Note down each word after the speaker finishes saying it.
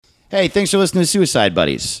Hey, thanks for listening to Suicide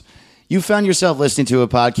Buddies. You found yourself listening to a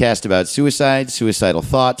podcast about suicide, suicidal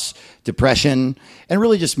thoughts, depression, and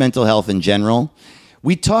really just mental health in general.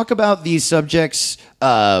 We talk about these subjects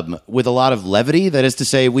with a lot of levity. That is to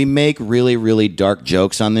say, we make really, really dark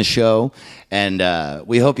jokes on this show, and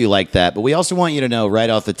we hope you like that. But we also want you to know right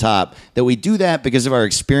off the top that we do that because of our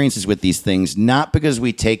experiences with these things, not because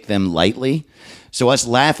we take them lightly. So us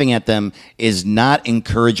laughing at them is not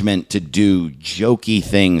encouragement to do jokey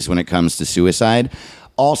things when it comes to suicide.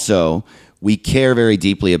 Also, we care very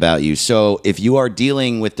deeply about you. So if you are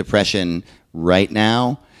dealing with depression right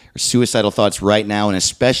now, or suicidal thoughts right now, and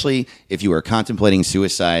especially if you are contemplating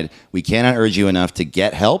suicide, we cannot urge you enough to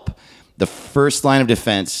get help. The first line of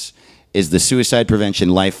defense is the Suicide Prevention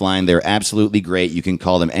Lifeline. They're absolutely great. You can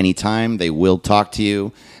call them anytime. They will talk to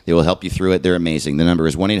you. They will help you through it. They're amazing. The number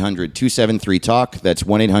is 1-800-273-TALK. That's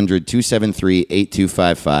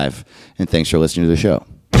 1-800-273-8255. And thanks for listening to the show.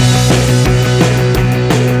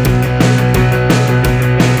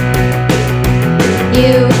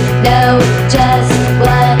 You know just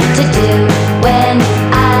what to do when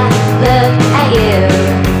I look at you,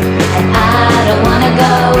 and I don't wanna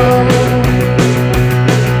go.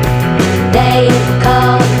 They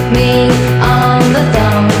call me on the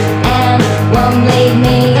phone and won't leave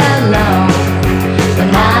me alone when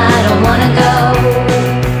I don't wanna go.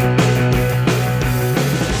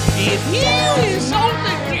 If you insult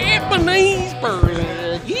the Japanese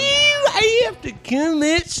person, you have to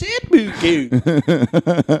commit seppuku.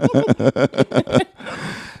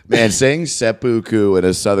 Man, saying seppuku in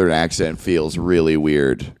a southern accent feels really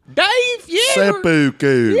weird. Dave, you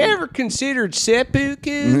Seppuku. ever considered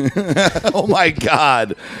seppuku? Oh my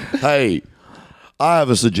God. Hey, I have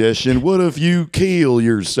a suggestion. What if you kill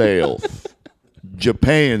yourself?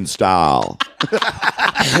 Japan style.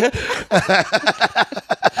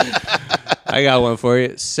 I got one for you.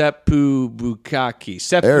 Seppu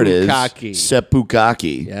Bukaki. There it is. Seppukaki.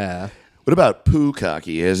 Seppukaki. Yeah. What about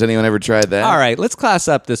pukaki? Has anyone ever tried that? All right, let's class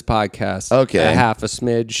up this podcast. Okay. A half a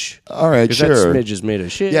smidge. All right, 'Cause sure. that smidge is made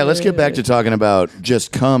of shit. Yeah, let's get back to talking about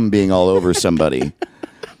just cum being all over somebody.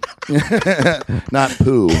 Not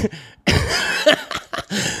poo.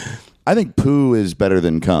 I think poo is better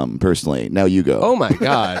than cum, personally. Now you go. Oh my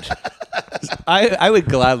God. I would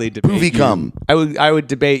gladly debate Poovy you. cum. I would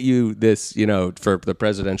debate you this, for the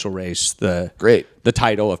presidential race, Great. the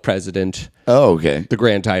title of president, Oh, okay. the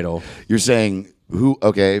grand title. You're saying who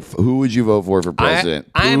would you vote for president?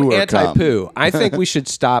 I'm Poo or cum? anti-poo. I think we should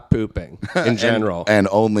stop pooping in general. And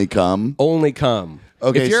only cum? Only cum.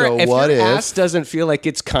 Okay, if so if what your if- ass doesn't feel like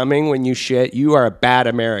it's coming when you shit, you are a bad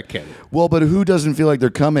American. Well, but who doesn't feel like they're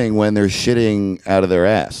coming when they're shitting out of their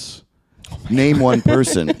ass? Name one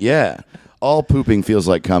person. Yeah. All pooping feels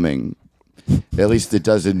like coming. At least it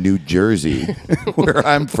does in New Jersey, where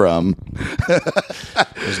I'm from.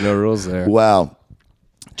 There's no rules there. Wow.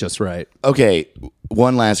 Just right. Okay,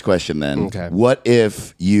 one last question then. Okay. What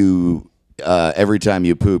if you, every time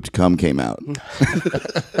you pooped, cum came out?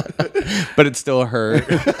 But it still hurt.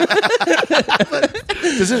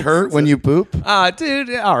 Does it hurt when you poop?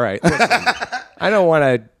 Dude, all right. Listen, I don't want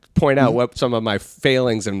to point out what some of my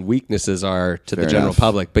failings and weaknesses are to the Fair general enough.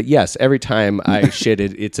 public. But yes, every time I shit,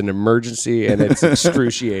 it's an emergency and it's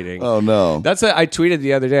excruciating. Oh, no. That's what I tweeted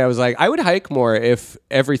the other day. I was like, I would hike more if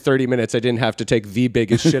every 30 minutes I didn't have to take the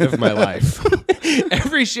biggest shit of my life.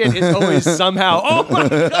 Every shit is always somehow, oh my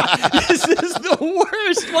God, this is the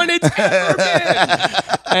worst one it's ever been.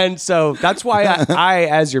 And so that's why I,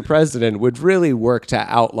 as your president, would really work to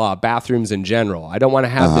outlaw bathrooms in general. I don't want to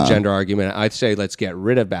have the gender argument. I'd say let's get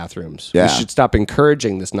rid of bathrooms. Yeah. We should stop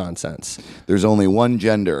encouraging this nonsense. There's only one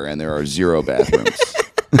gender and there are 0 bathrooms.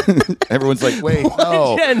 Everyone's like, wait,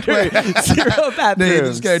 no. Gender, 0 bathrooms. Hey,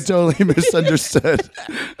 this guy totally misunderstood.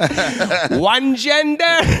 One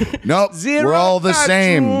gender. Nope, 0 we're all the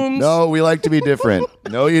same. bathrooms. No, we like to be different.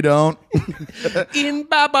 No, you don't. In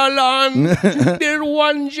Babylon, there's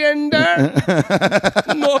one gender.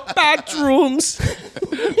 No bathrooms.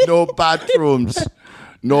 No bathrooms.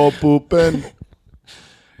 No pooping.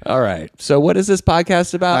 All right. So what is this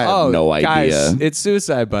podcast about? I have no guys, idea. it's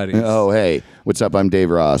Suicide Buddies. Oh, hey. What's up? I'm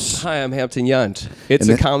Dave Ross. Hi, I'm Hampton Yunt. It's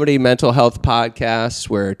a comedy mental health podcast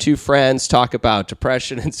where two friends talk about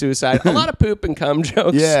depression and suicide. A lot of poop and cum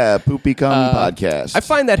jokes. Yeah, Poopy Cum podcast. I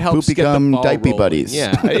find that helps Poopy get Cum the ball Diaper rolling. Buddies.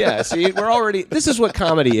 Yeah. See, this is what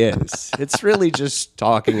comedy is. It's really just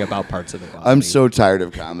talking about parts of the body. I'm so tired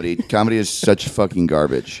of comedy. Comedy is such fucking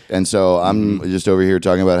garbage. And so I'm just over here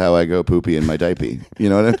talking about how I go poopy in my diaper. You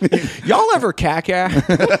know what I mean? Y'all ever caca?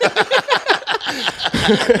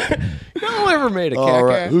 Y'all ever made a caca? All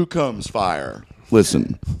right. Who comes fire?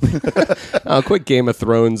 Listen. Quick Game of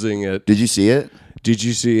Thronesing it. Did you see it? Did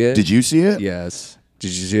you see it? Did you see it? Yes.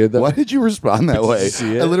 Did you see it though? Why did you respond that way? you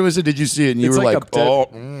see it? I literally said, "Did you see it?" And you It's were like, a gen- "Oh."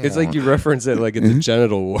 It's like you reference it like it's a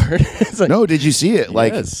genital ward. It's like, No, did you see it?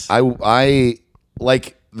 Like Yes. I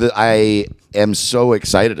am so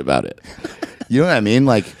excited about it. You know what I mean?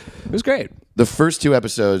 Like it was great. the first 2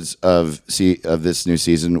 episodes of this new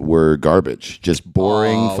season were garbage, just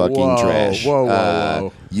boring fucking whoa, trash.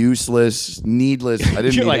 whoa. Useless, needless. I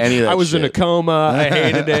didn't You're need like, any of that I was in a shit. coma. I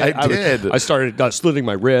hated it. I did. I started slitting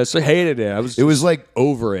my wrists. I hated it. It was like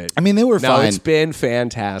over it. I mean, they were No, fine. it's been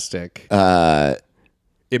fantastic.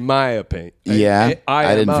 In my opinion. Yeah,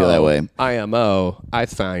 I didn't feel that way. IMO, I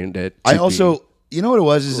find it. I to also, be- you know what it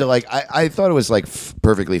was? Is that like I thought it was like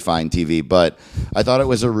perfectly fine TV, but I thought it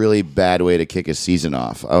was a really bad way to kick a season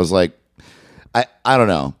off. I was like, I don't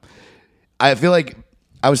know. I feel like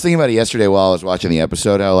I was thinking about it yesterday while I was watching the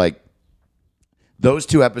episode. How like those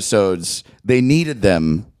 2 episodes, they needed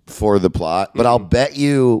them for the plot, but I'll bet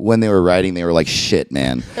you when they were writing, they were like, shit,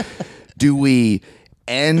 man. Do we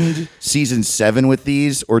end season 7 with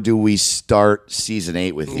these, or do we start season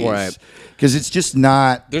 8 with these? Right. Because it's just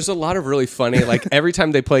not. There's a lot of really funny, like every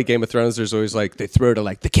time they play Game of Thrones, there's always like they throw to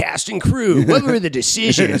like the cast and crew. What were the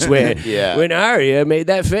decisions when Arya made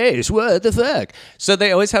that face? What the fuck? So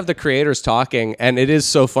they always have the creators talking, and it is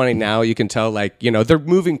so funny now. You can tell, like, you know, they're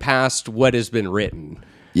moving past what has been written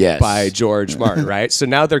Yes. by George Martin, right? So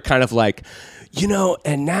now they're kind of like, you know,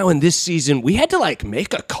 and now in this season, we had to like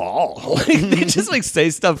make a call. Like, they just like say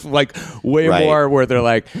stuff like way Right. more where they're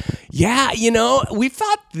like, yeah, you know, we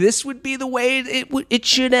thought this would be the way it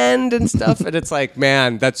should end and stuff. And it's like,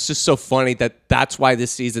 man, that's just so funny that's why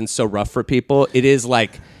this season's so rough for people. It is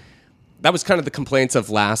like, that was kind of the complaints of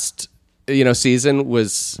last, you know, season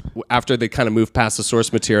was after they kind of moved past the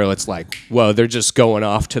source material. It's like, whoa, they're just going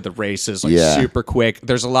off to the races like Yeah. super quick.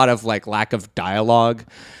 There's a lot of like lack of dialogue.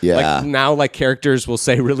 Yeah. Like now, like characters will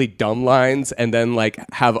say really dumb lines and then like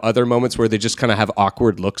have other moments where they just kind of have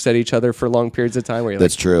awkward looks at each other for long periods of time. Where you're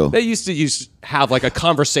That's like, true. They used to have like a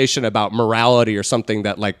conversation about morality or something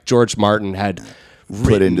that like George Martin had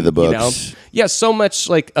Put into the books. you know? Yeah, so much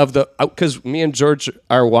like of the because me and George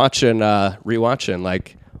are rewatching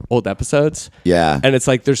like old episodes. Yeah. And it's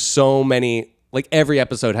like there's so many, like every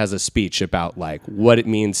episode has a speech about like what it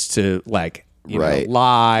means to like you Right. know,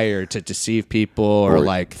 lie or to deceive people or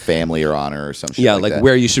like family or honor or some shit. yeah, like like that.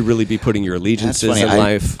 where you should really be putting your That's allegiances funny. in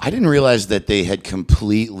life. I didn't realize that they had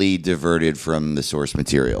completely diverted from the source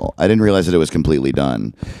material. I didn't realize that it was completely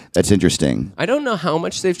done. That's interesting. I don't know how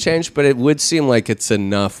much they've changed, but it would seem like it's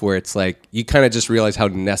enough where it's like you kind of just realize how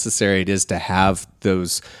necessary it is to have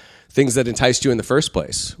those things that enticed you in the first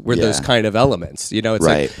place, where Yeah. those kind of elements, you know, it's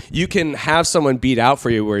Right. like you can have someone beat out for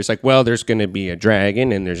you where it's like, well, there's going to be a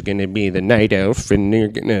dragon and there's going to be the night elf and they're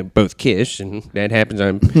going to both kiss. And that happens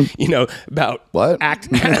on, you know, about What?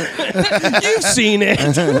 You've seen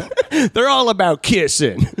it. They're all about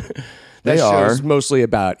kissing. They That show's are. mostly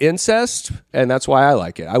about incest, and that's why I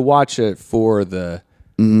like it. I watch it for the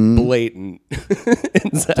blatant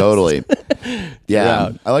incest. Totally. Yeah.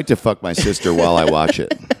 out. I like to fuck my sister while I watch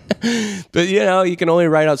it. But you know, you can only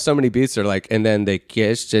write out so many beats. They're like, and then they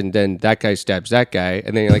kissed, and then that guy stabs that guy,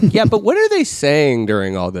 and then you're like, yeah, but what are they saying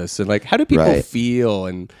during all this? And like, how do people Right. feel?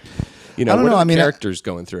 And you know, I don't what know. are I the mean, characters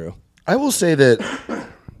going through? I will say that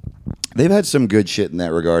they've had some good shit in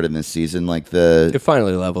that regard in this season. Like It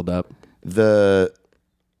finally leveled up.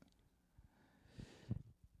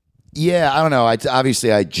 Yeah, I don't know.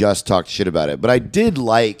 Obviously I just talked shit about it, but I did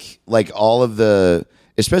like all of the,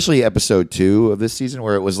 especially episode 2 of this season,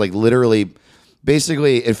 where it was like literally,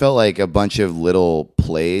 basically, it felt like a bunch of little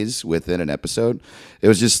plays within an episode. It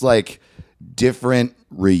was just like different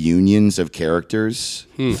reunions of characters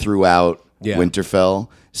throughout Yeah. Winterfell,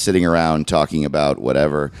 sitting around talking about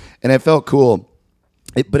whatever, and it felt cool.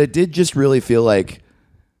 But it did just really feel like.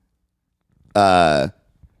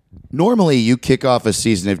 Normally, you kick off a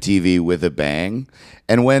season of TV with a bang,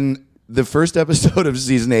 and when the first episode of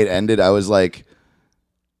season 8 ended, I was like,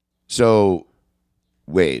 "So,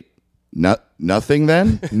 wait, nothing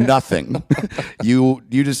then? Nothing? You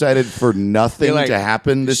decided for nothing You're like, to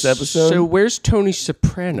happen this episode? So where's Tony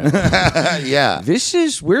Soprano? Yeah,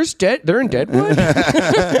 Where's They're in Deadwood?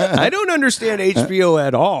 I don't understand HBO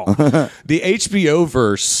at all. The HBO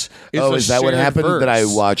verse is that what happened? That I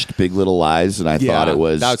watched Big Little Lies and I thought it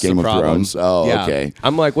was that's Game the of problem. Thrones? Oh, Yeah. okay.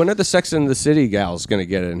 I'm like, when are the Sex and the City gals going to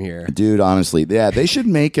get in here? Dude, honestly, yeah, they should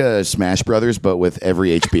make a Smash Brothers, but with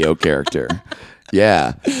every HBO character.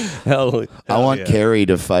 Yeah. Hell, I want yeah. Carrie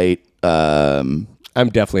to fight. I'm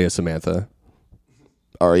definitely a Samantha.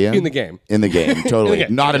 Are you? In the game. In the game, totally.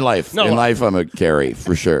 game. Not in life. Not in in life, I'm a Carrie,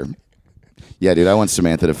 for sure. Yeah, dude, I want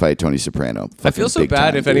Samantha to fight Tony Soprano. I feel so Fucking big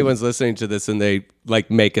bad time, if dude. anyone's listening to this and they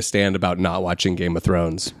like make a stand about not watching Game of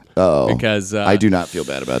Thrones. Oh, because I do not feel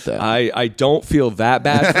bad about that. I don't feel that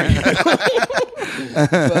bad for you.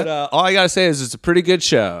 But all I gotta say is it's a pretty good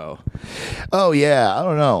show. Oh yeah, I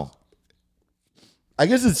don't know. I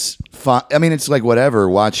guess it's fun. I mean, it's like whatever.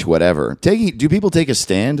 Watch whatever. Do people take a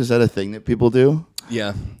stand? Is that a thing that people do?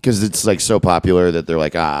 Yeah. Because it's like so popular that they're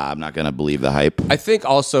like, I'm not gonna believe the hype. I think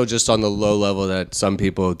also just on the low level that some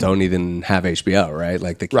people don't even have HBO, right?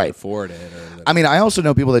 Like they can't afford it. I mean, I also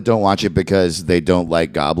know people that don't watch it because they don't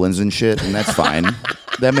like goblins and shit, and that's fine.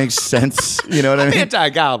 That makes sense. You know what I mean?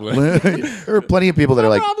 Anti-goblin. There are plenty of people that are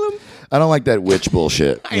like, problem. I don't like that witch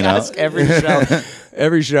bullshit. You know? Ask every show.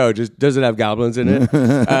 Every show just doesn't have goblins in it.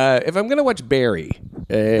 If I'm gonna watch Barry,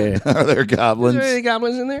 Are there goblins? are there any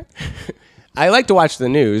goblins in there? I like to watch the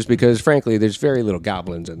news because, frankly, there's very little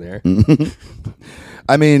goblins in there.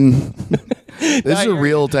 I mean, this is a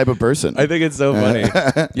real type of person. I think it's so funny.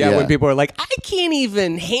 Yeah, when people are like, I can't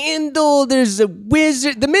even handle, there's a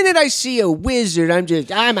wizard. The minute I see a wizard,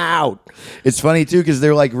 I'm out. It's funny too because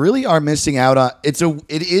they're like really are missing out on. It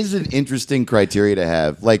is an interesting criteria to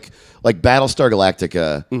have. Like Battlestar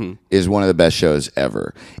Galactica is one of the best shows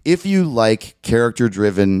ever. If you like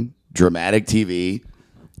character-driven dramatic TV,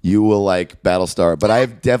 you will like Battlestar. But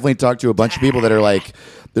I've definitely talked to a bunch of people that are like,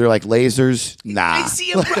 they're like lasers. Nah, I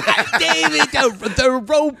see a David, the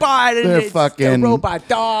robot, and They're it's fucking- the robot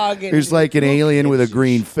dog. And there's like an alien with a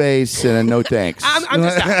green face and a no thanks. I'm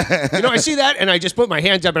just out. I see that, and I just put my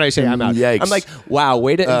hands up and I say, I'm out. Yikes. I'm like, wow,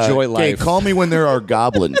 way to enjoy Okay, life. call me when there are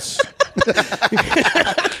goblins.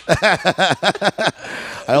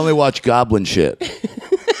 I only watch goblin shit.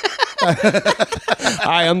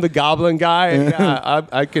 Hi, I'm the goblin guy. And yeah,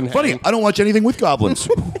 I can. Funny, I don't watch anything with goblins.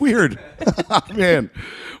 Weird. Man.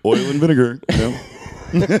 Oil and vinegar. You know?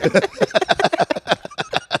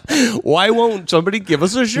 Why won't somebody give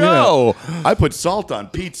us a show? Yeah. I put salt on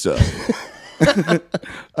pizza.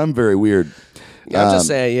 I'm very weird. Yeah, I'm just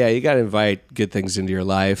saying, yeah, you got to invite good things into your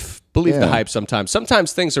life. Believe the Yeah. hype sometimes.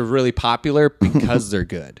 Sometimes things are really popular because they're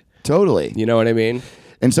good. Totally. You know what I mean?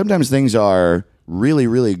 And sometimes things are really,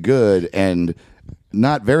 really good and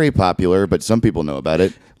not very popular, but some people know about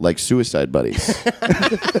it, like Suicide Buddies.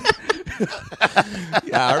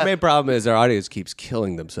 Yeah, our main problem is our audience keeps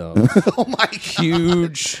killing themselves. Oh my God.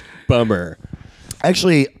 Huge bummer.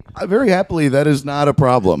 Actually, very happily, that is not a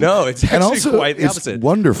problem. No, it's And actually also, quite the it's opposite.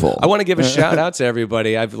 wonderful. I want to give a shout out to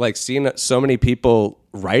everybody. I've like seen so many people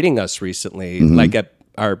writing us recently, Mm-hmm. like at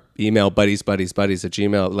our email buddies at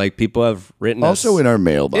Gmail. Like people have written Also us. in our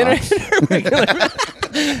mailbox.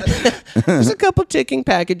 There's a couple ticking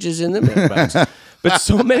packages in the mailbox. But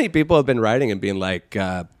so many people have been writing and being like,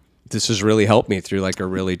 this has really helped me through like a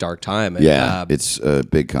really dark time. And, Yeah, it's a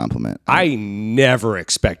big compliment. I never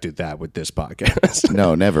expected that with this podcast.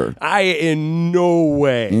 No, never. I in no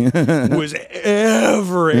way was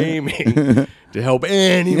ever aiming to help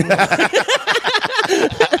anyone.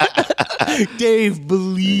 Dave,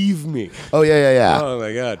 believe me. Oh, yeah. Oh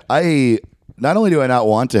my God. Not only do I not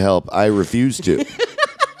want to help, I refuse to.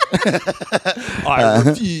 I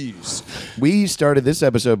refuse. We started this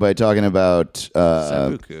episode by talking about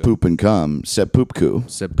Seppuku. poop and cum. Seppuku.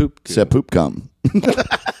 Seppuku. Seppuku cum.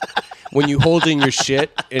 When you hold in your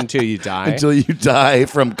shit until you die. Until you die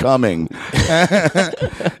from coming.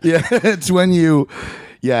 Yeah, it's when you...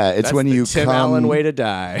 Yeah, it's That's when the you Tim cum. Allen way to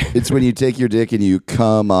die. It's when you take your dick and you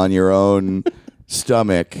cum on your own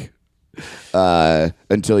stomach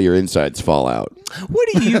until your insides fall out. What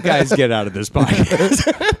do you guys get out of this podcast?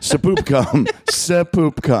 Sepoop cum.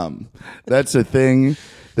 Sepoop cum. That's a thing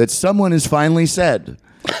that someone has finally said.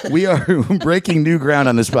 We are breaking new ground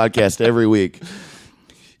on this podcast every week.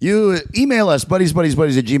 You email us,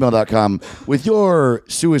 buddies@gmail.com with your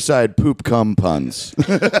suicide poop cum puns.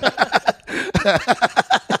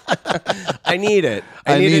 I need it.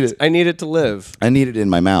 I need it. I need it to live. I need it in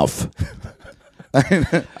my mouth.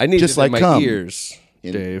 I need Just it like in my cum. ears,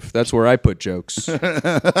 Dave. That's where I put jokes.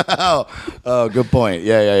 Oh, good point.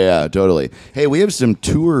 Yeah, totally. Hey, we have some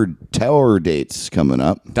tower dates coming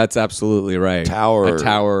up. That's absolutely right. Tower. A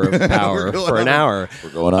tower of power for an hour. We're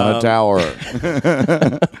going on a tower.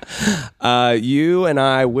 You and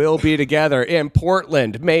I will be together in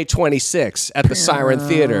Portland, May 26th at the Siren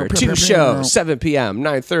Theater. 2 shows, 7 p.m.,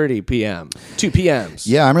 9:30 p.m., 2 p.m.s.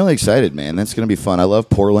 Yeah, I'm really excited, man. That's going to be fun. I love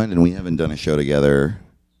Portland, and we haven't done a show together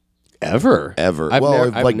Ever. ever. I've Well, never-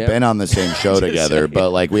 we've I've like never- been on the same show Just together, saying. but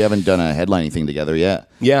like we haven't done a headlining thing together yet.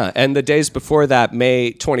 Yeah, and the days before that,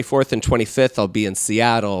 May 24th and 25th, I'll be in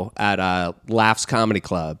Seattle at Laughs Comedy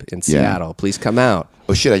Club in Seattle. Please come out.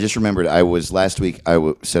 Oh shit! I just remembered. Last week.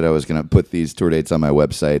 Said I was going to put these tour dates on my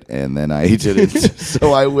website, and then I didn't.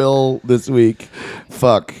 So I will this week.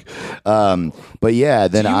 Fuck. But yeah,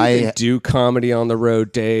 then Do you I even do comedy on the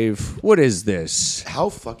road, Dave? What is this? How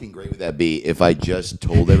fucking great would that be if I just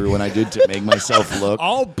told everyone I did to make myself look?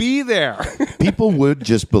 I'll be there. People would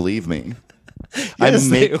just believe me. Yes, I they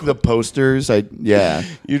make would. the posters. Yeah.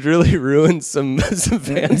 You'd really ruin some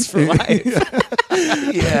fans for life.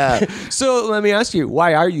 Yeah. So let me ask you,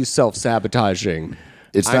 why are you self-sabotaging?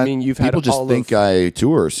 It's I not, mean, you've had people just all think of, I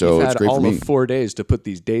tour, so you've it's had great for all me. of 4 days to put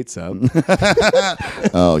these dates up,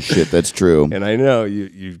 Oh shit, that's true. and I know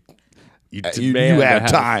you You demand to have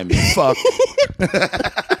time. Fuck.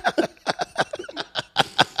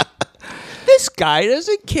 This guy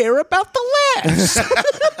doesn't care about the laughs.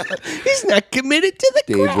 He's not committed to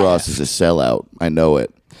the Dave craft. Ross is a sellout. I know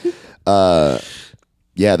it.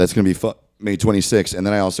 Yeah, that's gonna be fun. May 26th, and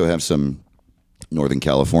then I also have some Northern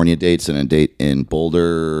California dates and a date in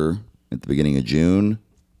Boulder at the beginning of June.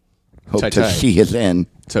 Hope Tight, to tight. see you then.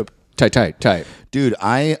 So tight. Dude,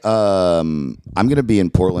 I'm gonna be in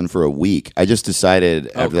Portland for a week. I just decided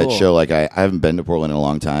after that cool. show, like I haven't been to Portland in a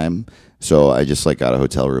long time, so I just like got a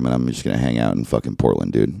hotel room and I'm just gonna hang out in fucking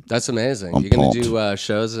Portland, dude. That's amazing. I'm You're gonna pumped. do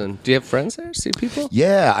shows, and do you have friends there? See people?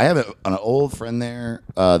 Yeah, I have an old friend there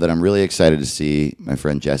that I'm really excited to see. My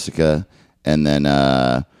friend Jessica, and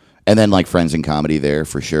then like friends in comedy there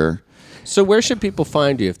for sure. So where should people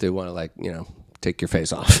find you if they want to take your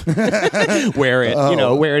face off, wear it,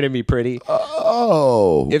 wear it and be pretty?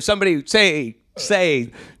 Oh, If somebody say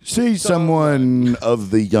someone of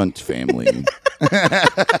the Yunt family.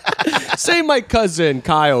 say my cousin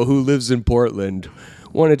Kyle who lives in Portland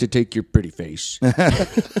wanted to take your pretty face.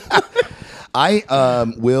 I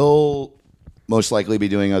will most likely be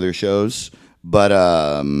doing other shows, but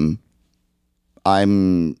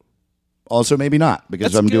I'm also maybe not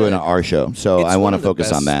because That's I'm doing good. our show. So It's I want one to of the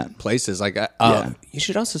focus on best that. places. Like, Yeah. you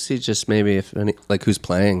should also see just maybe if any who's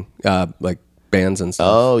playing, like bands and stuff.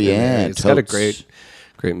 Oh, in yeah, there. It's got a totes.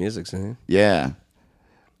 great music scene. Yeah.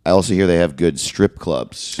 I also hear they have good strip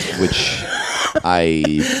clubs, which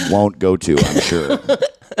I won't go to, I'm sure.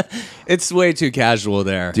 It's way too casual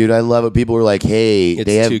there. Dude, I love it. People were like, "Hey, It's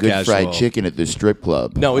they have too good casual. fried chicken at the strip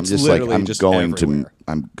club." No, I'm it's just literally like, I'm just going everywhere.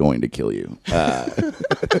 I'm going to kill you.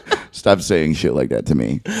 Stop saying shit like that to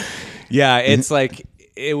me. Yeah, it's like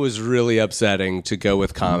it was really upsetting to go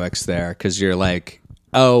with comics there because you're like,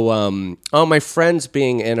 oh, my friend's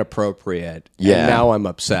being inappropriate. Yeah. And now I'm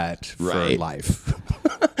upset for Right. life.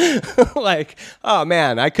 Like, oh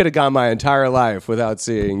man, I could have gone my entire life without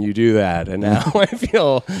seeing you do that, and now I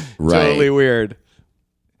feel Right. totally weird.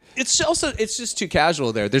 It's just too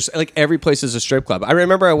casual there. There's like every place is a strip club. I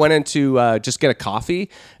remember I went in to just get a coffee,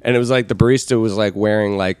 and it was like the barista was like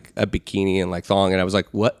wearing like a bikini and like thong, and I was like,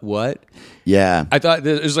 what? Yeah. I thought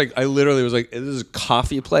it was like I literally was like, "This is a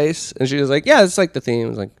coffee place," and she was like, "Yeah, it's like the theme." I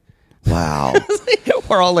was like, Wow.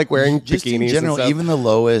 "We're all like wearing Just bikinis in general, and stuff." even the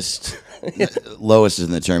lowest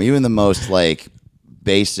isn't the term. Even the most like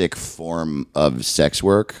basic form of sex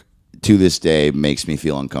work to this day makes me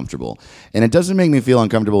feel uncomfortable. And it doesn't make me feel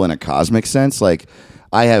uncomfortable in a cosmic sense. Like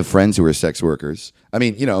I have friends who are sex workers. I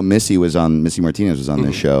mean, Missy Martinez was on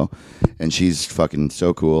this show, and she's fucking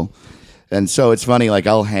so cool. And so it's funny, like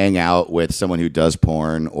I'll hang out with someone who does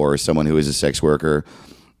porn or someone who is a sex worker,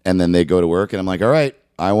 and then they go to work, and I'm like, all right,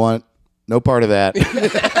 I want no part of that.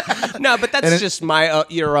 No, but that's just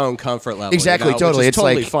your own comfort level. Exactly, which totally. is It's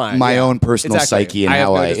totally like fine. my Yeah. own personal Exactly. psyche and I have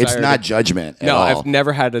how no it's desire not to- judgment at No, all. I've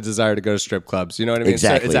never had a desire to go to strip clubs. You know what I mean? So-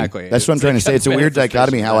 Exactly. exactly. That's what I'm trying to say. It's a weird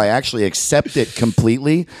dichotomy manifestation how of I that. actually accept it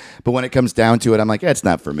completely, but when it comes down to it, I'm like, it's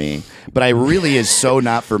not for me. But I really is so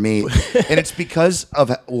not for me. And it's because of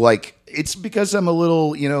it's because I'm a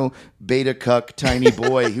little, beta cuck tiny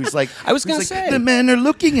boy who's like, I was who's gonna like, say. the men are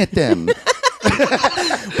looking at them.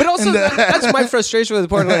 But also, that's my frustration with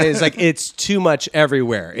Portland is like it's too much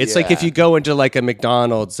everywhere. It's like if Yeah. you go into like a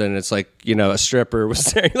McDonald's and it's like a stripper was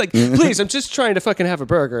there, you're like, please, I'm just trying to fucking have a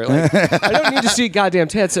burger. Like, I don't need to see goddamn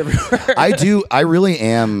tits everywhere. I do. I really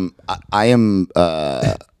am. I am.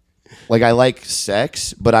 Like I like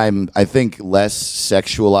sex, but I think less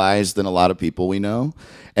sexualized than a lot of people we know,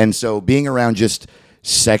 and so being around just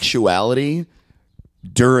sexuality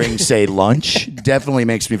during, say, lunch definitely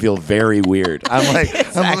makes me feel very weird. I'm like,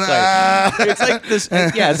 Exactly. It's like this.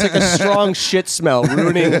 Yeah, it's like a strong shit smell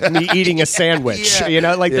ruining me eating a sandwich. Yeah.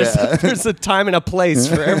 There's a time and a place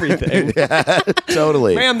for everything.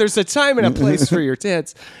 totally. Ma'am, there's a time and a place for your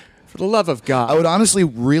tits. For the love of God. I would honestly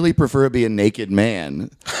really prefer it be a naked man,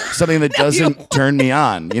 something that doesn't turn me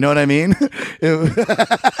on. You know what I mean? Something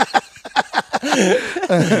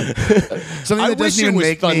I that wish doesn't it even was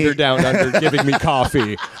make Thunder me. Down Under giving me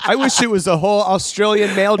coffee. I wish it was a whole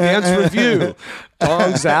Australian male dance review.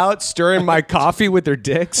 Dongs out, stirring my coffee with their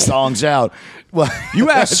dicks. Songs out. Well, You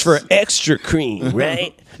asked for extra cream,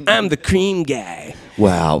 right? I'm the cream guy.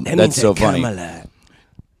 wow, that's so funny. a lot.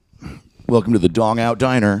 Welcome to the Dong Out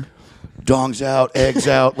Diner. Dongs out, eggs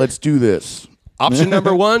out. Let's do this. Option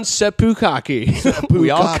number 1, Sepukaki.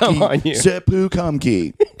 We all come on you. Seppu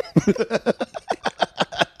Kumki.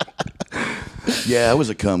 Yeah, I was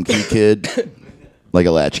a cum key kid. Like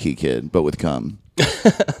a latchkey kid, but with cum.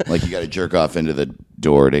 Like you got to jerk off into the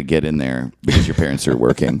door to get in there because your parents are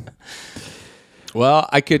working. Well,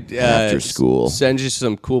 I could After school. send you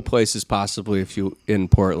some cool places possibly if you in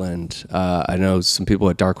Portland. I know some people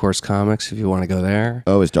at Dark Horse Comics if you want to go there.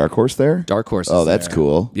 Oh, is Dark Horse there? Dark Horse is Oh, that's there.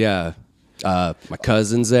 cool. Yeah. My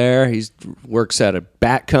cousin's there. He works at a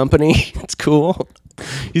bat company. It's cool.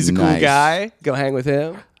 He's a cool Nice. guy. Go hang with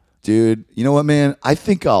him. Dude, you know what, man? I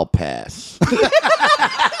think I'll pass.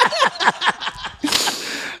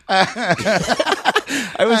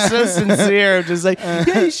 I was so sincere. I'm just like,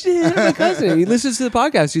 yeah, you should hit up my cousin. He listens to the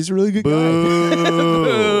podcast. He's a really good guy.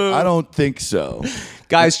 Boo. I don't think so.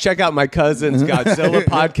 Guys, check out my cousin's Godzilla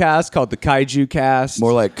podcast called the Kaiju Cast.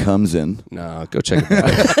 More like comes in. No, go check it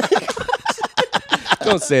out.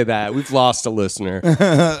 Don't say that. We've lost a listener.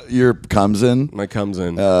 Your comes in. My comes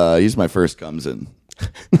in. He's my first comes in.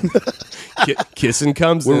 Kissing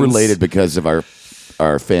comes in. We're related because of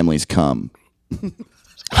our families come.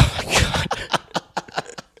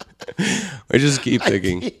 I just keep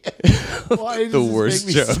thinking. Why The worst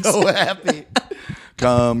jokes. So happy.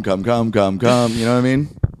 Come. You know what I mean?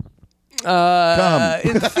 Come.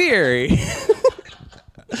 In theory.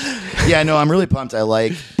 Yeah, no, I'm really pumped. I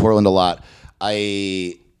like Portland a lot.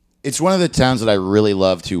 It's one of the towns that I really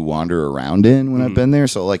love to wander around in when I've been there.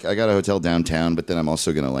 So like I got a hotel downtown, but then I'm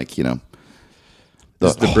also gonna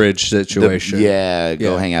The bridge situation. go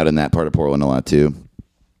Yeah. hang out in that part of Portland a lot too.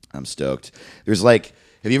 I'm stoked. There's like,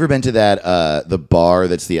 have you ever been to that the bar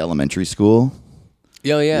that's the elementary school?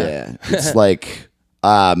 Oh, yeah. Yeah. It's like,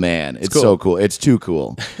 man, it's cool. so cool. It's too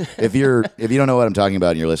cool. If you don't know what I'm talking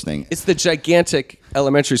about and you're listening. It's the gigantic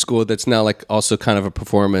elementary school that's now like also kind of a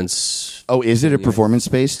performance. Oh, is it a performance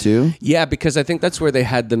space too? Yeah, because I think that's where they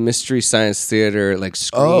had the Mystery Science Theater like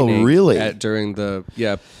screening. really? During the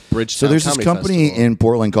Bridgetown So there's this Comedy company Festival. in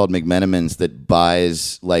Portland called McMenamins that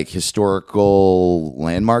buys like historical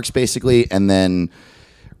landmarks basically and then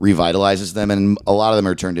revitalizes them, and a lot of them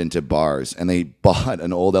are turned into bars. And they bought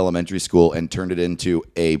an old elementary school and turned it into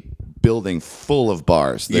a building full of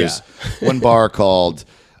bars. There's one bar called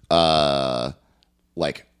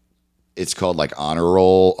it's called like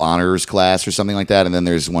honors class or something like that, and then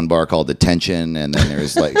there's one bar called detention, and then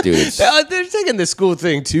there's like dude, it's They're taking the school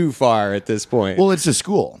thing too far at this point. well, it's a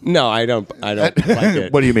school. No, I don't like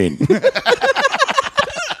it. What do you mean?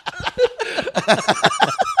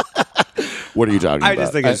 What are you talking about? I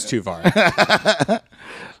just think it's too far.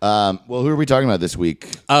 Well, who are we talking about this week?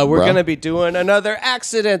 We're bro? going to be doing another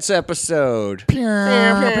accidents episode. Muy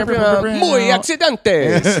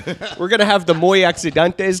accidentes. We're going to have the Muy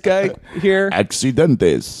accidentes guy here.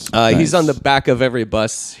 Accidentes. He's Nice. on the back of every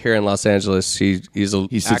bus here in Los Angeles. He sits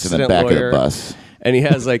He sits in the back of the bus. And he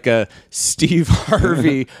has like a Steve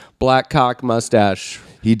Harvey black cock mustache.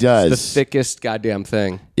 He does. The thickest goddamn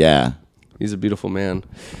thing. Yeah. He's a beautiful man.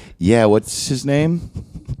 Yeah. What's his name?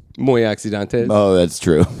 Muy accidentes. Oh, that's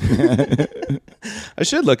true. I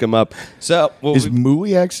should look him up. So Is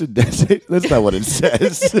muy accidentes? That's not what it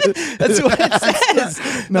says. that's what it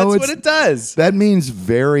says. No, That's it's- what it does. That means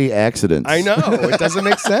very accidents. I know. It doesn't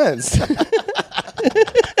make sense.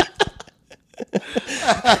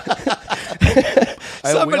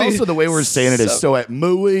 Also, the way we're saying it is so at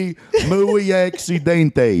muy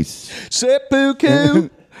accidentes. Seppuku.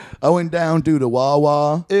 I went down to the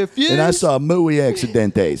Wawa If you- and I saw muy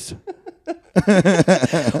accidentes.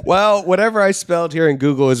 Well, whatever I spelled here in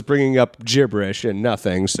Google is bringing up gibberish and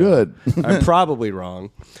nothing. So Good. I'm probably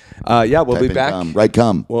wrong. Yeah, we'll Type be in back. come. Right,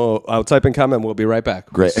 come. Well, I'll type in comment. We'll be right back.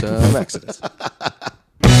 Great. Some Exodus.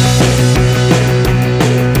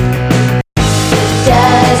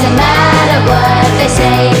 Doesn't matter what they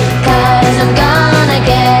say, 'cause I'm gonna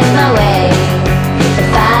get my way.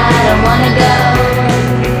 If I don't wanna go,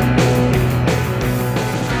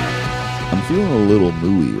 I'm feeling a little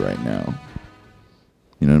mooey right now.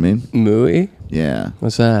 You know what I mean? Mooey? Yeah.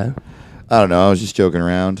 What's that? I don't know. I was just joking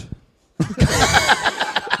around.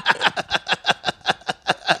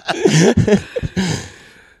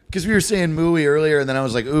 Because we were saying mooey earlier, and then I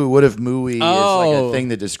was like, ooh, what if mooey is like Oh. a thing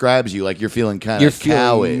that describes you? Like you're feeling kind You're of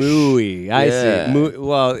feeling cowish. mooey. I Yeah. see.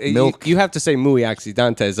 Well, Milk. you have to say muy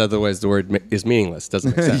accidentes, otherwise the word is meaningless.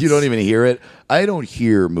 Doesn't make sense. You don't even hear it. I don't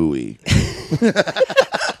hear mooey.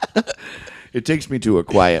 It takes me to a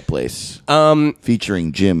quiet place.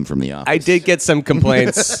 Featuring Jim from The Office. I did get some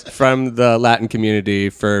complaints from the Latin community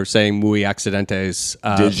for saying muy accidentes.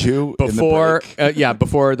 Did you? In the Before, break?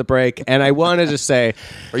 before the break. And I wanted to say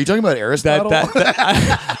Are you talking about Aristotle?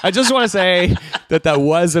 I just want to say that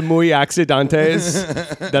was a muy accidentes,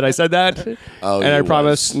 that I said that. Oh, and I you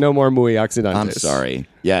promise was. no more muy accidentes. I'm sorry.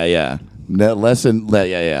 Yeah. Yeah.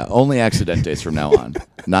 Only accidentes from now on.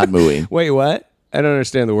 Not mooey. Wait, what? I don't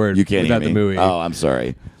understand the word You can't hear without me. the muy. Oh, I'm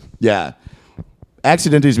sorry. Yeah.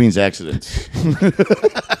 Accidentes means accidents.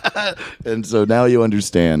 And so now you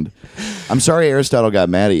understand. I'm sorry Aristotle got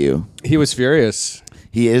mad at you. He was furious.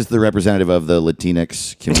 He is the representative of the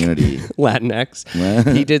Latinx community. Latinx.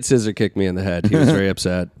 He did scissor kick me in the head. He was very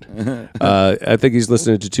upset. I think he's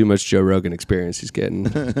listening to too much Joe Rogan Experience. He's getting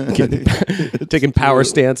taking power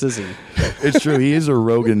stances. And It's true. He is a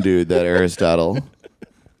Rogan dude, that Aristotle.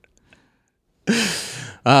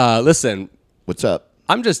 listen, What's up?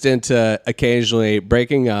 I'm just into occasionally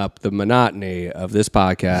breaking up the monotony of this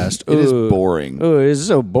podcast. It is boring. Oh, it is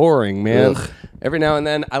so boring, man. Ugh. Every now and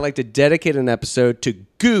then, I like to dedicate an episode to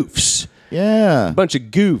goofs. Yeah. Bunch of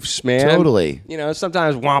goofs, man. Totally. You know,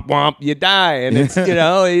 sometimes womp womp, you die, and it's you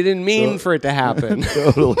didn't mean for it to happen,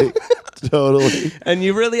 Totally. and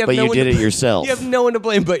you really have. But no you one did to, it yourself. You have no one to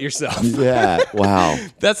blame but yourself. Yeah. Wow.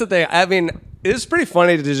 That's the thing. I mean, it's pretty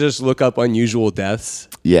funny to just look up unusual deaths.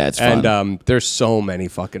 Yeah, it's fun. And there's so many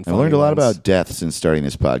fucking. I learned a lot ones. about death since starting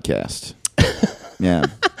this podcast. Yeah.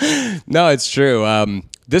 No, it's true.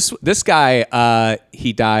 This guy,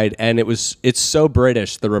 he died, and it's so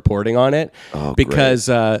British, the reporting on it, because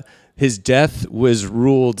his death was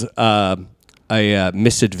ruled a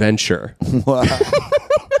misadventure.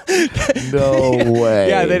 No way.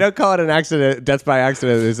 Yeah, they don't call it an accident, death by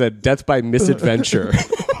accident. They said death by misadventure.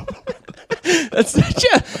 That's such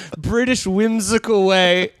a British whimsical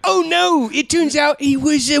way. Oh no! It turns out he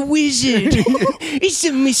was a wizard. It's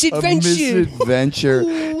a misadventure. Misadventure.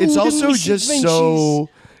 It's the also just misadventures. so.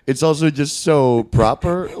 It's also just so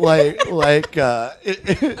proper.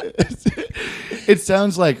 It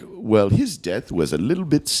sounds like. Well, his death was a little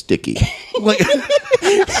bit sticky. Like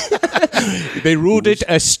They ruled it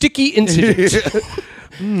a sticky incident.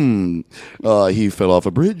 he fell off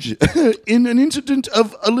a bridge in an incident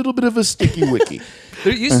of a little bit of a sticky wicky.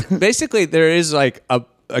 Basically, there is like a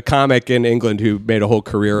comic in England who made a whole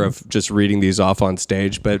career of just reading these off on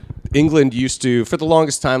stage. But England used to, for the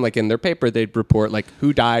longest time, like in their paper, they'd report like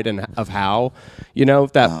who died and of how,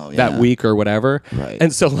 that week or whatever. Right.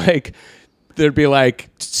 And so like there'd be like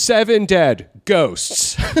 7 dead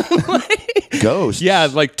ghosts. Ghosts. Yeah,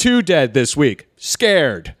 like 2 dead this week.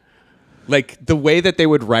 Scared. Like the way that they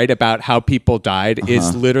would write about how people died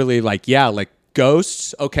is literally like, like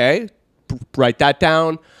ghosts. Okay, write that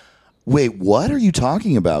down. Wait, what are you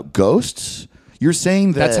talking about? Ghosts? You're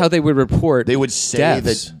saying that That's how they would report. they would say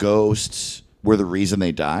deaths. that ghosts were the reason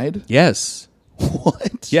they died? Yes.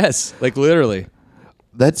 What? Yes. Like literally.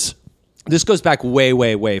 That's This goes back way,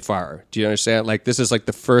 way, way far. Do you understand? Like this is like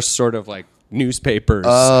the first sort of like newspapers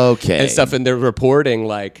Okay. and stuff, and they're reporting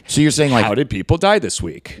like, So you're saying like how did people die this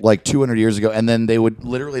week? like 200 years ago, and then they would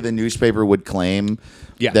literally the newspaper would claim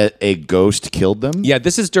Yeah. that a ghost killed them? Yeah,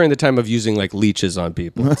 this is during the time of using like leeches on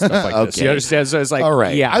people and stuff like this. Okay. You understand? So it's like, All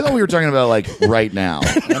right. yeah. I thought we were talking about like right now.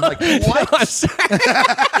 And I'm like, what?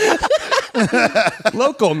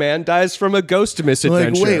 Local man dies from a ghost Like,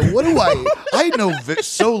 misadventure. wait, what do I know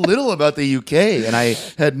so little about the UK, and I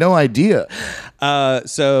had no idea.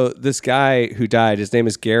 So this guy who died, his name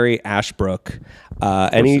is Gary Ashbrook,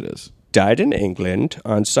 and he it is. died in England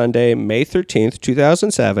on Sunday, May 13th,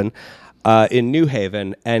 2007, in New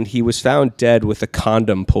Haven, and he was found dead with a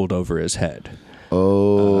condom pulled over his head.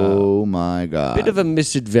 Oh my God. Bit of a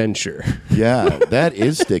misadventure. Yeah, that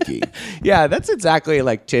is sticky. Yeah, that's exactly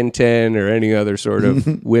like Tintin or any other sort of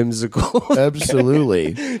whimsical,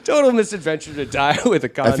 Absolutely. total misadventure to die with a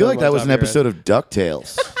condom. I feel like that on was top an of your episode of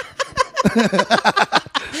DuckTales.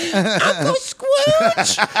 head. Uncle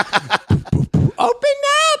Scrooge! Open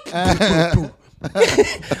up!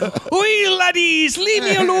 Oi, laddies, leave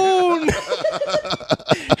me alone!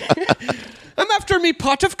 I'm after me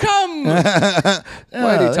pot of cum! Why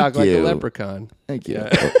do you talk like a you. leprechaun? Thank you.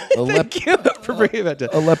 Thank you. for bringing that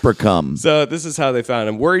to A leprechaun. So this is how they found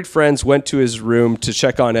him. Worried friends went to his room to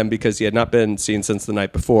check on him because he had not been seen since the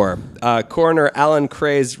night before. Coroner Alan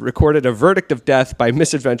Craze recorded a verdict of death by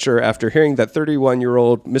misadventure after hearing that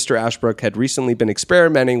 31-year-old Mr. Ashbrook had recently been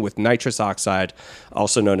experimenting with nitrous oxide,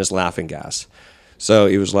 also known as laughing gas. So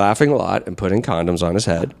he was laughing a lot and putting condoms on his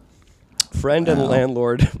head. Friend and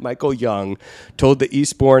landlord Michael Young told the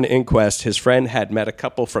Eastbourne Inquest his friend had met a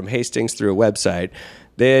couple from Hastings through a website.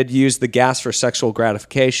 They had used the gas for sexual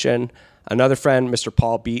gratification. Another friend, Mr.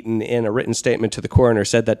 Paul Beaton, in a written statement to the coroner,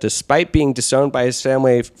 said that despite being disowned by his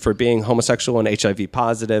family for being homosexual and HIV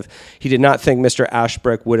positive, he did not think Mr.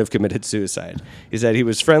 Ashbrook would have committed suicide. He said he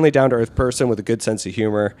was a friendly, down-to-earth person with a good sense of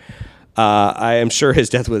humor. I am sure his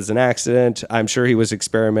death was an accident. I'm sure he was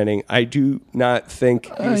experimenting. I do not think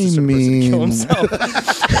he was just a person to kill himself.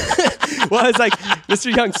 Well, it's like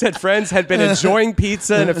Mr. Young said friends had been enjoying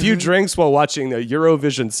pizza and a few drinks while watching the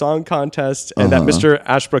Eurovision Song Contest, and that Mr.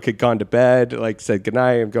 Ashbrook had gone to bed, like said, good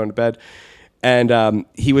night, I'm going to bed. And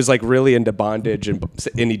he was like really into bondage and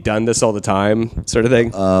he'd done this all the time, sort of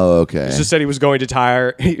thing. Oh, okay. He just said he was going to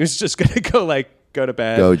tire. He was just going to go to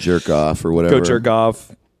bed. Go jerk off or whatever. Go jerk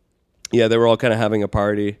off. Yeah, they were all kind of having a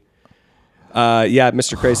party.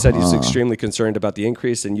 Mr. Craze said he's extremely concerned about the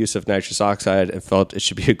increase in use of nitrous oxide and felt it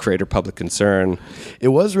should be a greater public concern. It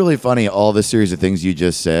was really funny, all the series of things you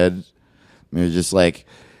just said. It was just like,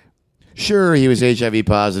 sure, he was HIV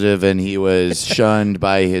positive and he was shunned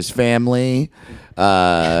by his family,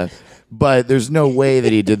 but there's no way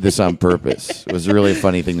that he did this on purpose. It was a really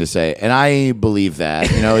funny thing to say. And I believe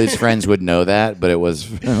that. You know, his friends would know that, but it was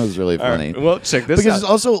really funny. Right, well, check this because out. it's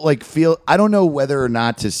also like I don't know whether or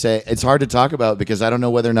not to say, it's hard to talk about because I don't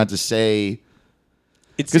know whether or not to say,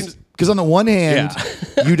 It seems, because on the one hand,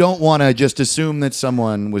 you don't want to just assume that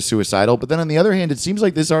someone was suicidal, but then on the other hand, it seems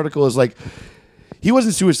like this article is like, he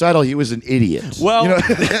wasn't suicidal, he was an idiot. well, you know?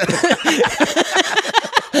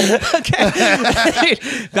 okay.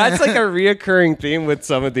 That's like a reoccurring theme with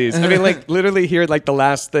some of these. I mean, like literally here, like the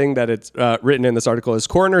last thing that it's written in this article is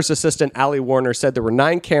coroner's assistant Allie Warner said there were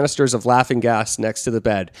 9 canisters of laughing gas next to the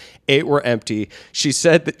bed. 8 were empty. She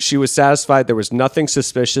said that she was satisfied there was nothing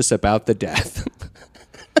suspicious about the death.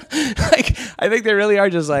 Like, I think they really are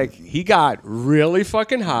just like, he got really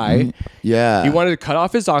fucking high. Yeah. He wanted to cut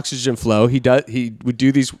off his oxygen flow. He would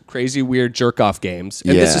do these crazy weird jerk off games.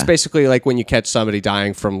 And this Yeah. is basically like when you catch somebody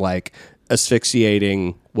dying from like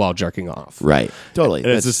asphyxiating while jerking off. Right. Totally.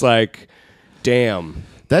 And it's just like, damn.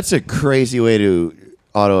 That's a crazy way to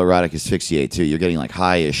autoerotic asphyxiate too. You're getting like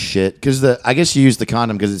high as shit because I guess you use the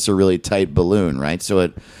condom because it's a really tight balloon, right? So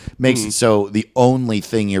it makes it so the only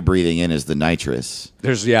thing you're breathing in is the nitrous.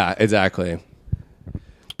 Exactly.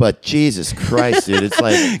 But Jesus Christ, dude, it's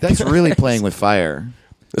like that's really playing with fire.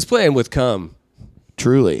 It's playing with cum.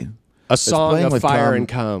 Truly. A song playing of with fire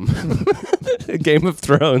cum. and cum. A Game of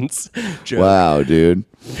Thrones joke. Wow, dude.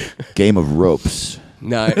 Game of ropes.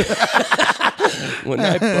 No. When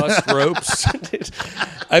I bust ropes.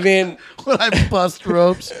 I mean, When I bust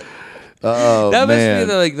ropes. Oh, that man.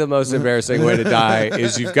 must be the most embarrassing way to die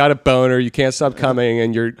is you've got a boner, you can't stop coming,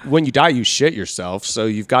 and when you die, you shit yourself. So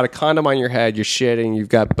you've got a condom on your head, you're shitting, you've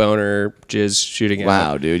got boner jizz shooting out.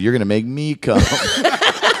 Wow, dude, you're gonna make me come.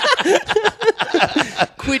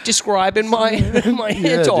 Quit describing my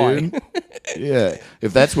hentai. dude. Yeah,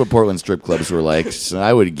 if that's what Portland strip clubs were like, so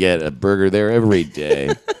I would get a burger there every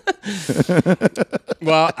day.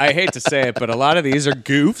 Well, I hate to say it, but a lot of these are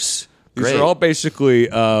goofs. These Great. are all basically.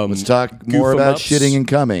 Let's talk more about shitting and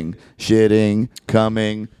coming. Shitting,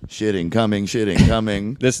 coming, shitting, coming, shitting,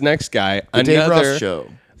 coming. This next guy, The Dave another. Ross Show.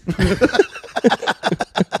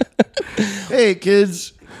 Hey,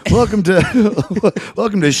 kids. Welcome to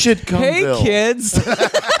Shit Hey, Cumville. kids.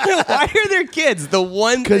 Why are there kids? The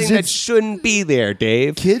one 'Cause thing that it's- shouldn't be there,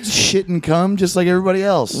 Dave. Kids shit and cum just like everybody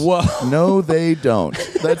else. Whoa. No, they don't.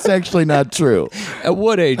 That's actually not true. At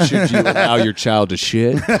what age should you allow your child to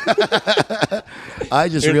shit? I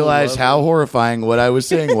just realized how horrifying what I was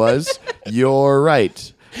saying was. You're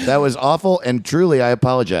right. That was awful, and truly, I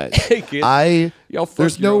apologize. Hey, kid. Y'all fuck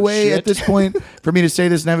There's your no own way shit. at this point for me to say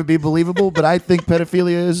this and have it be believable, but I think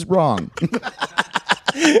pedophilia is wrong.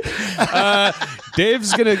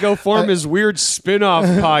 Dave's gonna go form his weird spin-off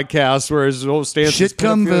podcast where his whole stance is Shit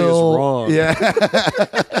pedophilia is Cumville. wrong.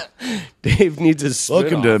 Yeah. Dave needs a spin-off.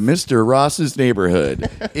 Welcome to Mr. Ross's neighborhood.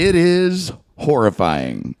 It is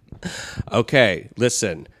horrifying. Okay,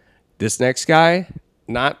 listen. This next guy,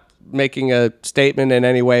 not making a statement in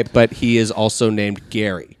any way, but he is also named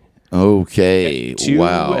Gary. Okay. 2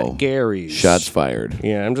 wow. Garys. Shots fired.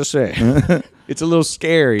 Yeah, I'm just saying. It's a little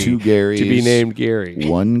scary 2 Garys. to be named Gary.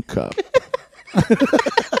 1 cup.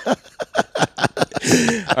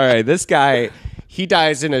 All right, this guy, he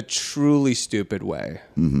dies in a truly stupid way.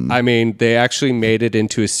 I mean, they actually made it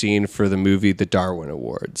into a scene for the movie The Darwin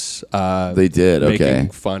Awards. They did, okay.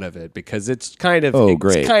 Making fun of it because it's kind of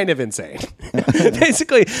great. It's kind of insane.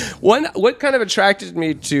 Basically, what kind of attracted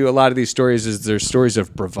me to a lot of these stories is their stories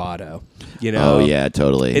of bravado. You know? Oh yeah,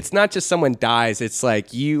 totally. It's not just someone dies. It's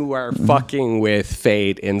like you are fucking with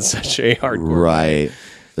fate in such a hardcore way. right.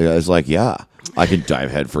 The guy's like, yeah, I could dive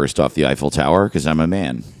headfirst off the Eiffel Tower because I'm a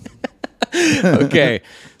man. Okay,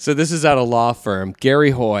 so this is at a law firm.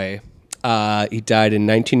 Gary Hoy, he died in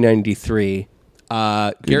 1993.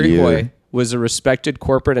 Gary year. Hoy was a respected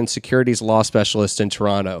corporate and securities law specialist in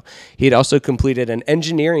Toronto. He had also completed an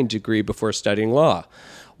engineering degree before studying law.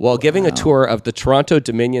 While giving a tour of the Toronto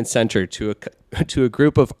Dominion Centre to a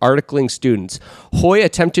group of articling students, Hoy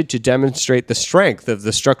attempted to demonstrate the strength of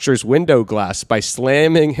the structure's window glass by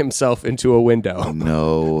slamming himself into a window.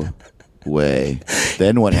 No way.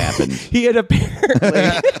 Then what happened? He had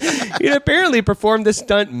apparently performed this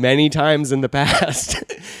stunt many times in the past.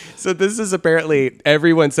 So this is apparently,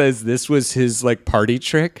 everyone says this was his like party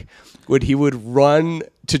trick. When he would run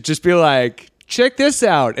to just be like, check this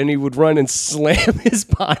out, and he would run and slam his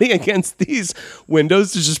body against these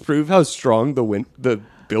windows to just prove how strong the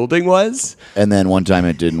building was. And then one time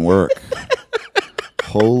it didn't work.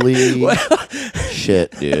 Holy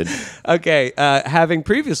shit, dude. Okay, having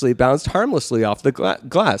previously bounced harmlessly off the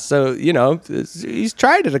glass. So, you know, he's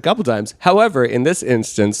tried it a couple times. However, in this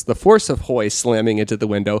instance, the force of Hoy slamming into the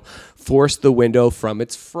window forced the window from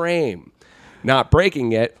its frame. Not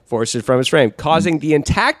breaking it, forced it from its frame, causing the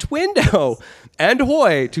intact window and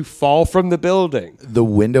Hoy to fall from the building. The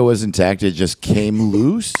window was intact. It just came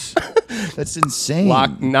loose? That's insane.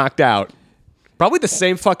 Knocked out. Probably the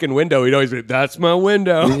same fucking window. He'd always be, that's my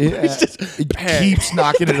window. Yeah. It's just It keeps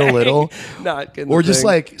knocking it a little. Or just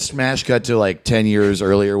like smash cut to like 10 years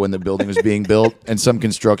earlier when the building was being built and some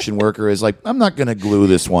construction worker is like, I'm not going to glue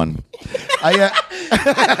this one. I'm not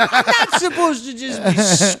supposed to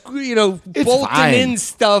just be, bolting fine. in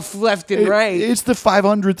stuff left and right. It's the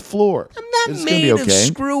 500th floor. I'm not It's made gonna be of okay.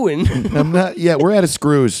 screwing. I'm not. Yeah, we're out of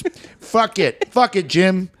screws. Fuck it,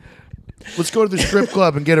 Jim. Let's go to the strip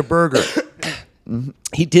club and get a burger.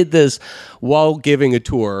 He did this while giving a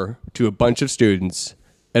tour to a bunch of students.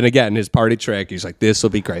 And again, his party trick, he's like, this will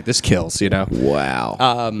be great. This kills,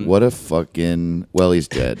 Wow. What a fucking... Well, he's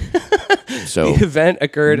dead. So The event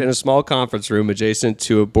occurred in a small conference room adjacent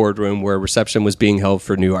to a boardroom where a reception was being held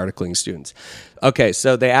for new articling students. Okay,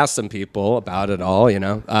 so they asked some people about it all,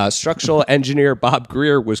 Structural engineer Bob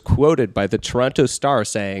Greer was quoted by the Toronto Star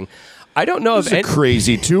saying, I don't know it's a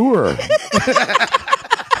crazy tour.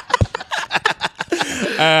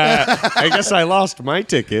 I guess I lost my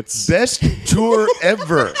tickets. Best tour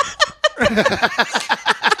ever.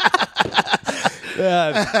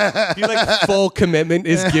 Full commitment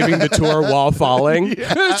is giving the tour while falling.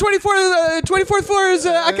 24th floor is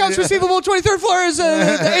accounts receivable. 23rd floor is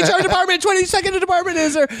the HR department. 22nd department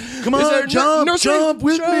is Come on, jump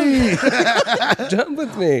with me. Jump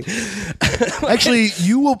with me. Actually,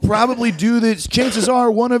 you will probably do this. Chances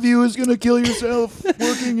are one of you is going to kill yourself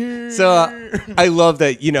working here. So I love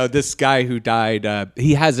that, this guy who died,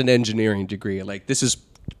 he has an engineering degree. Like, this is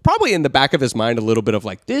probably in the back of his mind a little bit of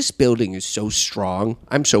like, this building is so strong.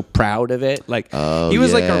 I'm so proud of it. Like, he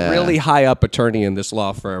was like a really high up attorney in this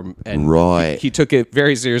law firm. And Right. he took it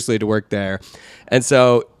very seriously to work there. And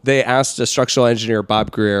so they asked a structural engineer,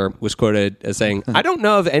 Bob Greer, was quoted as saying, I don't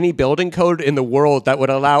know of any building code in the world that would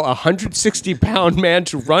allow a 160-pound man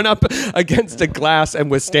to run up against a glass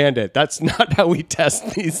and withstand it. That's not how we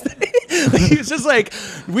test these things. He was just like,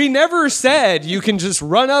 we never said you can just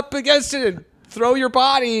run up against it and throw your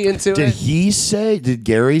body into it. Did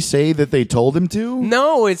Gary say that they told him to?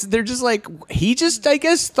 No, they're just like, he just, I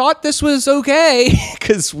guess, thought this was okay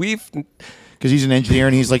because he's an engineer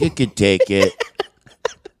and he's like, it could take it.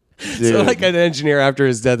 So like an engineer after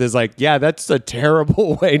his death is like, yeah, that's a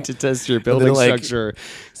terrible way to test your building structure.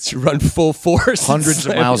 Is to run full force. Hundreds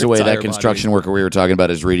of miles away, that construction worker we were talking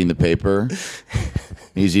about is reading the paper.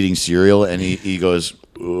 He's eating cereal and he goes,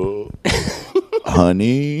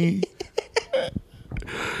 honey,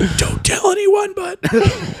 don't tell anyone, but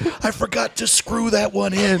I forgot to screw that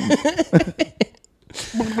one in.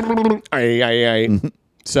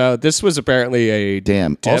 So this was apparently a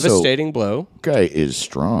devastating blow. Guy is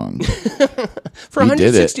strong. For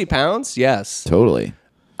 160 pounds, yes. Totally.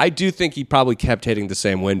 I do think he probably kept hitting the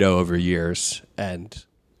same window over years. And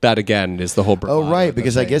that, again, is the whole bravado. Oh, right,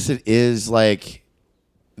 because I guess it is like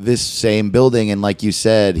this same building. And like you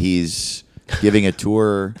said, he's giving a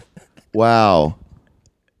tour. Wow.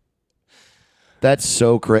 That's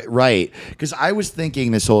so right. Because I was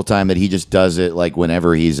thinking this whole time that he just does it like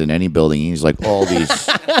whenever he's in any building. He's like, all these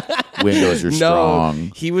windows are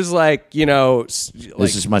strong. He was like, you know,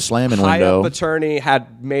 This is my slamming high window. up attorney,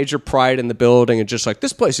 had major pride in the building, and just like,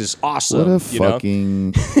 this place is awesome. What a you know?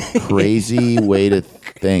 fucking crazy way to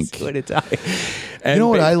think. Way to die. You know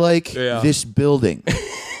what I like? Yeah. This building.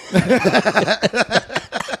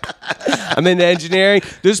 I'm in engineering.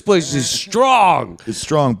 This place is strong. It's a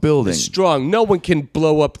strong building. Strong. No one can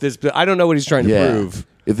blow up this. I don't know what he's trying to prove.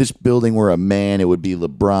 If this building were a man, it would be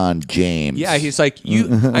LeBron James. Yeah, he's like, you.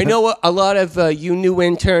 I know a lot of you new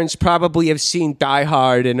interns probably have seen Die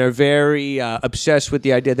Hard and are very obsessed with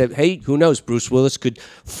the idea that, hey, who knows, Bruce Willis could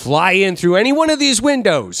fly in through any one of these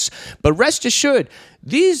windows. But rest assured,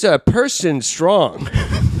 these are person strong.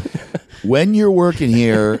 When you're working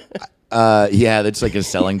here, that's like a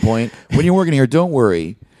selling point. When you're working here, don't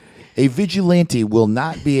worry. A vigilante will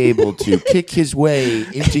not be able to kick his way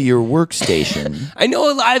into your workstation. I know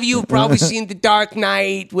a lot of you have probably seen The Dark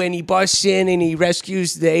Knight when he busts in and he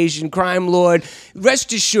rescues the Asian crime lord.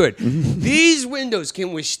 Rest assured, these windows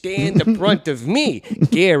can withstand the brunt of me,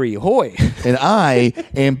 Gary Hoy. And I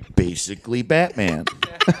am basically Batman.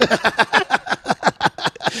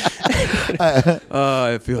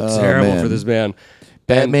 I feel terrible man. for this man.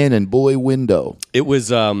 Batman and Boy Window. It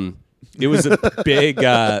was a big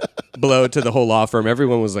blow to the whole law firm.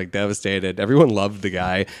 Everyone was like devastated. Everyone loved the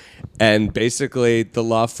guy. And basically the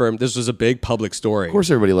law firm, this was a big public story. Of course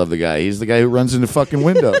everybody loved the guy. He's the guy who runs into fucking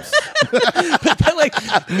windows. But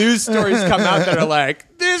like news stories come out that are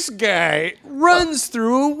like, this guy runs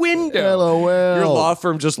through a window. LOL. Your law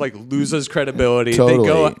firm just like loses credibility. Totally.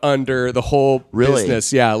 They go under the whole Really?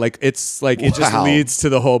 business. Yeah, like it's like it just Wow. leads to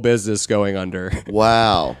the whole business going under.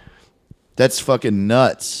 Wow. That's fucking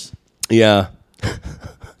nuts. Yeah.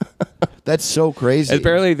 That's so crazy.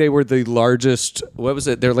 Apparently they were the largest, what was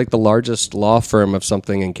it? They're like the largest law firm of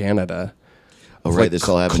something in Canada. Oh, right. This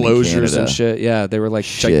all happened in Closures Canada. and shit. Yeah, they were like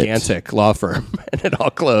Shit. gigantic law firm and it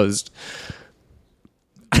all closed.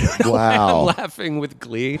 I'm Wow. laughing with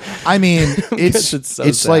glee. I mean, it's it's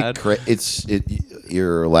so like sad.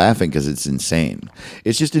 you're laughing because it's insane.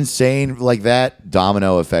 It's just insane. Like that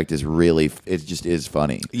domino effect is really. It just is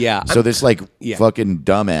funny. Yeah. So this like Yeah. fucking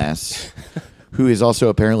dumbass, who is also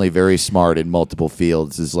apparently very smart in multiple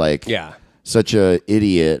fields, is like Yeah. such a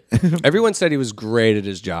idiot. Everyone said he was great at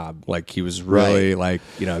his job. Like he was really like,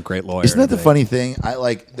 you know, a great lawyer. Isn't that the and funny thing? I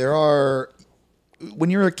like there are when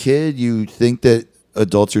you're a kid, you think that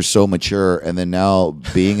adults are so mature, and then now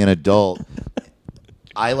being an adult,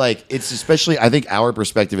 I like it's especially. I think our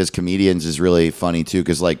perspective as comedians is really funny too,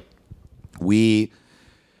 because like we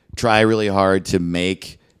try really hard to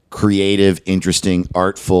make creative, interesting,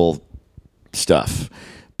 artful stuff,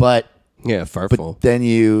 but. Yeah, fartful. But then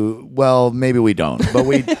maybe we don't, but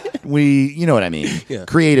we, you know what I mean? Yeah.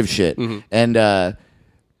 Creative shit. And,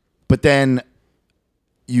 but then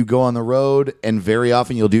you go on the road and very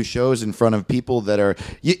often you'll do shows in front of people that are,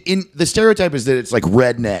 in the stereotype is that it's like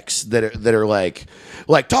rednecks that are like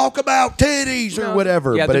talk about titties or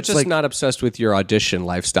whatever. Yeah, but they're it's just like, not obsessed with your audition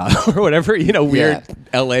lifestyle or whatever, you know, weird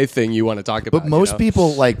LA thing you want to talk about. but most you know?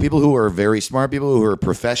 people, like people who are very smart, people who are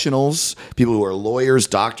professionals, people who are lawyers,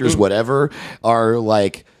 doctors, whatever, are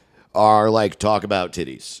like talk about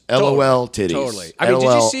titties. LOL titties. Totally. I mean, did you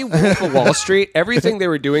LOL. see Wolf of Wall Street? Everything they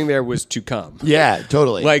were doing there was to come. Yeah,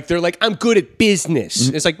 totally. Like they're like, I'm good at business.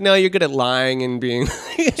 It's like, no, you're good at lying and being.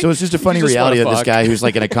 So it's just a funny You just reality wanna of this fuck. guy who's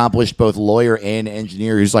like an accomplished both lawyer and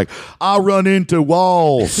engineer who's like, I run into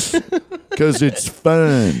walls because it's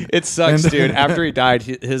fun. It sucks, dude. After he died,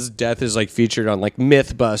 his death is like featured on like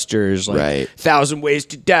MythBusters, like Right. 1,000 Ways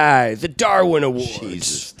to Die, the Darwin Awards.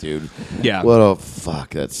 Jesus, dude. Yeah. What a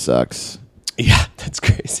fuck. That sucks. Yeah, that's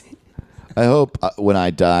crazy. I hope when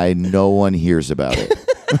I die, no one hears about it.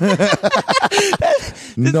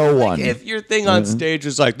 No one. If your thing on stage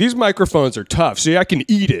is like, these microphones are tough, see, I can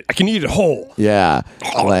eat it. I can eat it whole. Yeah.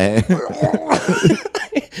 Like-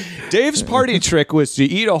 Dave's party trick was to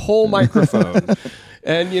eat a whole microphone.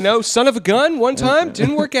 And, you know, son of a gun, one time,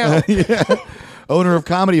 didn't work out. Owner of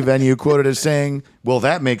comedy venue quoted as saying, well,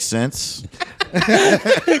 that makes sense.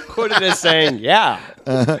 Quoted as saying, yeah.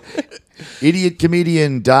 Idiot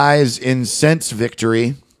comedian dies in sense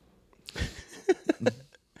victory.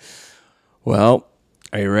 Well,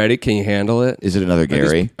 are you ready? Can you handle it? Is it another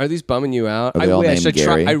Gary? Are these bumming you out? Are they all named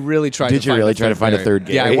Gary? I really tried Did to you find really a try to third find a Gary. third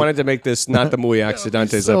Yeah, I Gary? wanted to make this not the Muy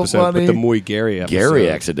Accidentes so episode, funny. but the Muy Gary episode. Gary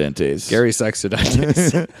accidentes. Gary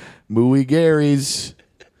Accidentes. Muy Garys.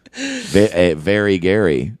 Very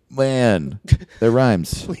Gary. Man, that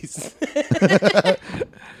rhymes. Please.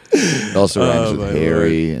 It also rhymes with my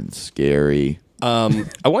hairy and scary. I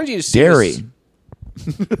wanted you to see Dairy. this-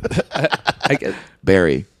 I guess,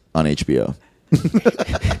 Barry on HBO.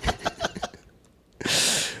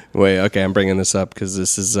 wait, okay, I'm bringing this up because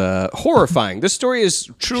this is horrifying. This story is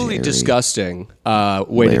truly Jerry. disgusting. Way to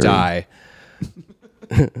Larry. die.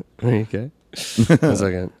 Are you okay? 1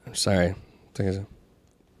 second. I'm sorry.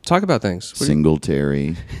 Talk about things. What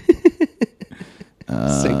Singletary.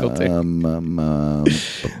 Singletary.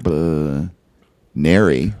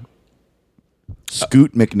 Nary.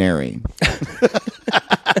 Scoot McNary.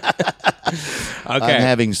 Okay. I'm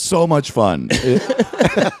having so much fun.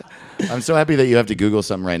 I'm so happy that you have to Google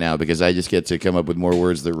something right now because I just get to come up with more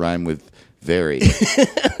words that rhyme with very.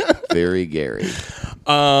 Very Gary.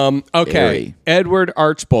 Okay. Gary. Edward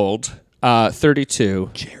Archbold, 32.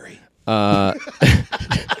 Jerry.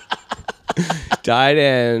 Died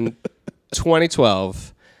in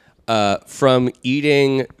 2012 from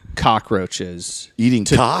eating cockroaches Eating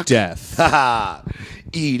to cock? death.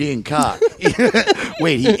 Eating cock.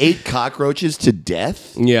 Wait, he ate cockroaches to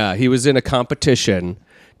death? Yeah, he was in a competition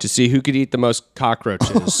to see who could eat the most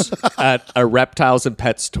cockroaches at a reptiles and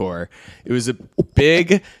pet store. It was a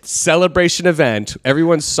big celebration event.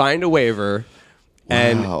 Everyone signed a waiver.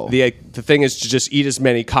 And Wow. the thing is to just eat as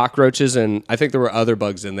many cockroaches, and I think there were other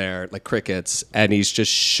bugs in there, like crickets, and he's just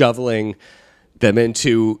shoveling them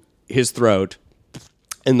into his throat.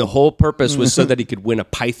 And the whole purpose was so that he could win a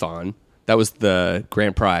python. That was the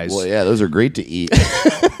grand prize. Well, yeah, those are great to eat.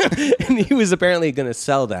 And he was apparently going to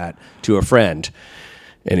sell that to a friend,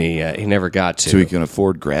 and he never got to. So he can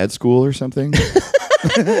afford grad school or something?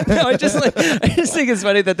 No, I just think it's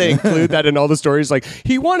funny that they include that in all the stories. Like,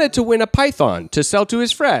 he wanted to win a python to sell to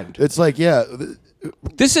his friend. It's like, yeah,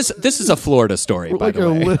 This is a Florida story, by like the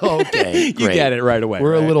a way. little. Okay, You great. get it right away.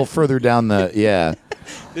 We're right? a little further down the. Yeah.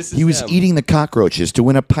 This is He was him. eating the cockroaches to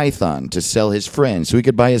win a python to sell his friend so he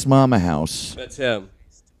could buy his mom a house. That's him.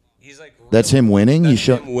 He's like. That's him winning? That's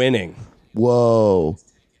him winning. Whoa.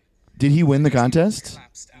 Did he win the contest?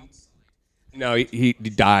 No, he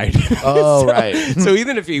died. Oh, right. So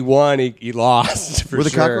even if he won, he lost for Were the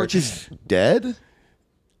sure. cockroaches dead?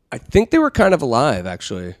 I think they were kind of alive,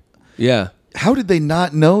 actually. Yeah. How did they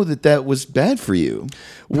not know that that was bad for you?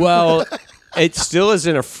 Well, it still is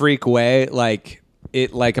in a freak way. Like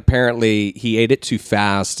apparently he ate it too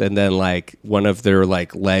fast, and then like one of their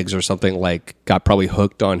like legs or something like got probably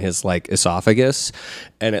hooked on his like esophagus,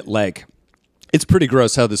 and it like. It's pretty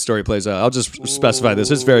gross how this story plays out. I'll just specify this.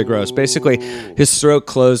 It's very gross. Basically, his throat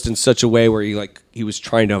closed in such a way where he was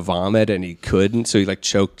trying to vomit and he couldn't, so he like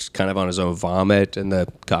choked kind of on his own vomit and the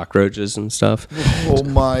cockroaches and stuff. Oh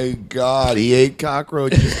my God. He ate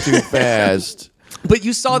cockroaches too fast. But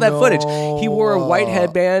you saw that footage. He wore a white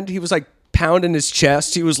headband. He was like pounding his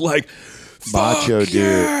chest. He was like, Macho, "Fuck dude.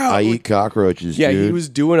 yeah!" I eat cockroaches, Yeah, dude. he was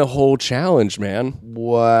doing a whole challenge, man.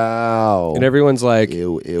 Wow. And everyone's like,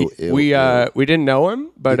 Ew, ew, ew, we ew. we didn't know him,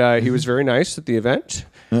 but he was very nice at the event.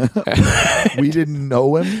 We didn't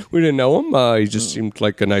know him? We didn't know him. He just seemed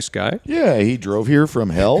like a nice guy. Yeah, he drove here from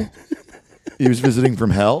hell. He was visiting from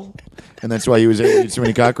hell. And that's why he was able to eat so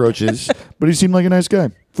many cockroaches. But he seemed like a nice guy.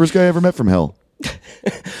 First guy I ever met from hell.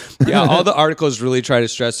 Yeah, all the articles really try to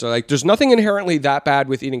stress like there's nothing inherently that bad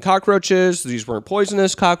with eating cockroaches. These weren't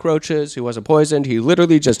poisonous cockroaches. He wasn't poisoned. He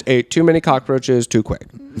literally just ate too many cockroaches too quick.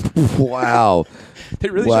 Wow. They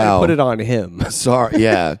really try to Wow. put it on him. Sorry.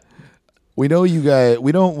 Yeah. We know you guys,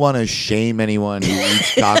 we don't want to shame anyone who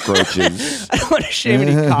eats cockroaches. I don't want to shame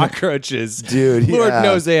any cockroaches. Dude, Lord yeah.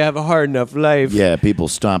 knows they have a hard enough life. Yeah, people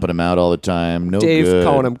stomping them out all the time. No Dave good.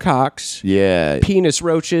 calling them cocks. Yeah. Penis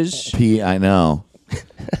roaches. I know.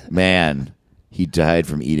 Man, he died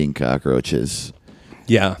from eating cockroaches.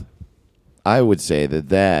 Yeah. I would say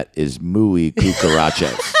that is muy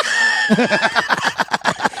cucarachas.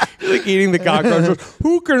 Like eating the cockroaches.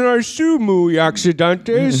 Who can I sue, muy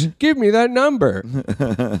accidentes? Give me that number.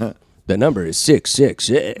 The number is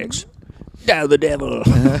 666. Now the devil.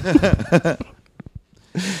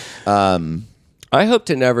 I hope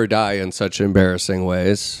to never die in such embarrassing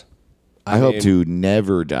ways. I hope mean, to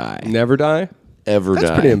never die. Never die? Ever That's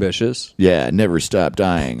die. pretty ambitious. Yeah, never stop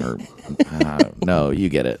dying. Or no, you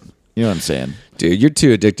get it. You know what I'm saying? Dude, you're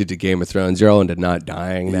too addicted to Game of Thrones. You're all into not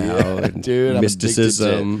dying now. Yeah, and dude, I'm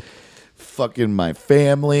mysticism. Fucking my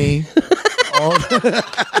family.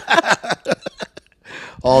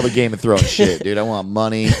 All the Game of Thrones shit, dude. I want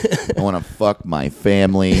money. I want to fuck my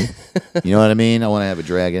family. You know what I mean? I want to have a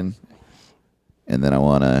dragon. And then I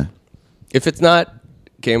want to... If it's not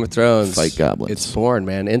Game of Thrones, Fight goblins. It's porn,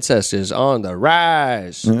 man. Incest is on the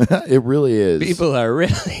rise. It really is. People are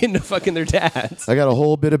really into fucking their dads. I got a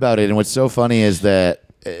whole bit about it. And what's so funny is that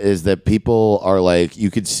is that people are like,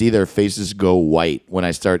 you could see their faces go white when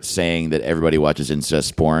I start saying that everybody watches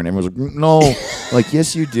incest porn. Everyone's like, no. Like,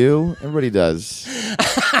 yes, you do. Everybody does.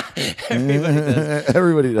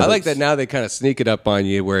 Everybody does. I like that now they kind of sneak it up on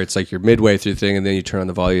you where it's like you're midway through the thing and then you turn on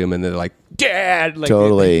the volume and they're like, Dad! Like,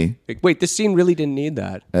 Totally. like, wait, this scene really didn't need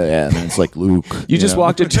that. Yeah, and then it's like Luke. You just know?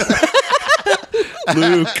 walked into...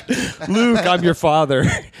 Luke, I'm your father.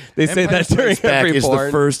 They say that during Back every is porn.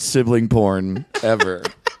 the first sibling porn ever.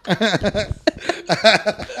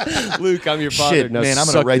 Luke, I'm your father. Shit, Now man, I'm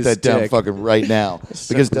suck gonna write this that down dick. fucking right now. Because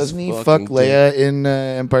this doesn't he fucking fuck Leia in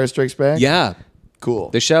Empire Strikes Back? Yeah, Cool.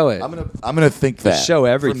 they show it. I'm gonna think that. show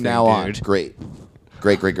everything, from now on. dude. Great.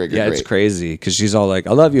 Yeah, it's crazy because she's all like,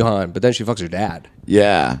 "I love you, Han," but then she fucks her dad.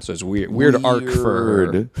 Yeah. So it's weird arc for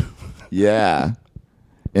her. Weird. Yeah.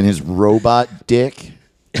 And his robot dick.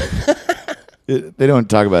 They don't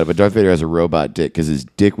talk about it, but Darth Vader has a robot dick because his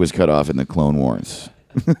dick was cut off in the Clone Wars.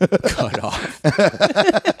 Cut off.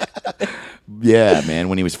 Yeah, man,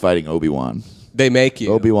 when he was fighting Obi-Wan. They make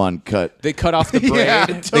you. Obi-Wan cut. They cut off the braid. Yeah,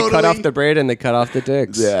 They cut totally. off the braid and they cut off the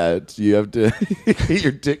dicks. Yeah, you have to get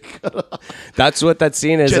your dick cut off. That's what that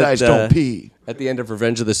scene is. Jedis don't pee. At the end of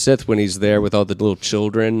Revenge of the Sith, when he's there with all the little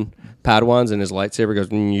children, Padawans, and his lightsaber goes,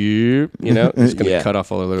 you know, he's going to Yeah. cut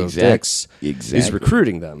off all their little Exact- dicks. exactly. He's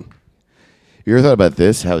recruiting them. You ever thought about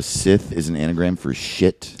this? How Sith is an anagram for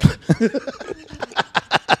shit?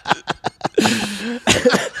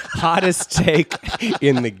 Hottest take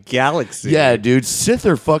in the galaxy. Yeah, dude. Sith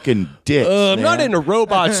are fucking dicks. I'm not man. into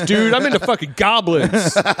robots, dude. I'm into fucking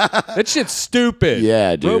goblins. That shit's stupid.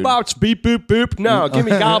 Yeah, dude. Robots, beep, boop, boop. No, give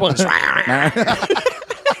me goblins.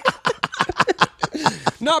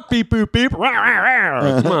 Not beep, boop, beep. Come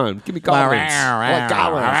on, give me goblins. I want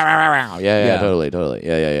goblins. Yeah, totally.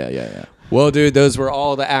 Yeah. Well, dude, those were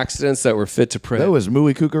all the accidents that were fit to print. That was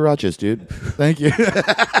muy cucarachas, dude. Thank you.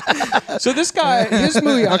 So this guy, his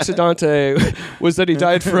muy accidente was that he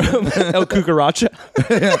died from El Cucaracha.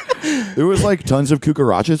 There was like tons of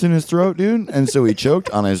cucarachas in his throat, dude, and so he choked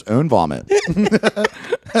on his own vomit.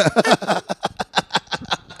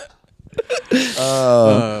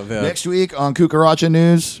 Man. Next week on Cucaracha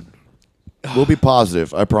News, we'll be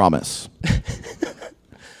positive, I promise.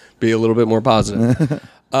 Be a little bit more positive.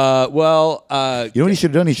 You know what he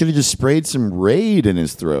should have done? He should have just sprayed some Raid in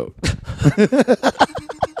his throat.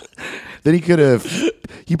 Then he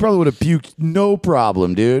probably would have puked no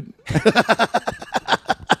problem, dude.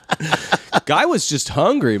 guy was just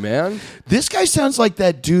hungry, man. This guy sounds like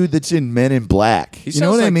that dude that's in Men in Black. He You know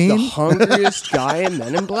sounds what like I mean? the hungriest guy in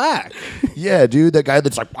Men in Black. Yeah, dude, that guy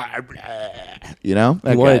that's like, you know? He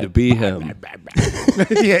That wanted guy. to be him.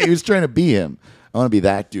 Yeah, he was trying to be him. I want to be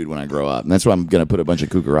that dude when I grow up. And that's why I'm going to put a bunch of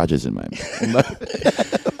cucarachas in my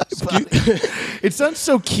It sounds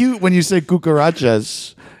so cute when you say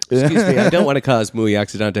cucarachas. Excuse me, I don't want to cause muy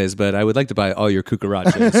accidentes, but I would like to buy all your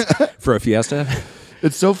cucarachas for a fiesta.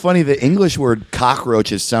 It's so funny. The English word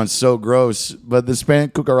cockroaches sounds so gross, but the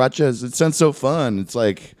Spanish cucarachas, it sounds so fun. It's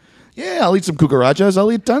like, yeah, I'll eat some cucarachas.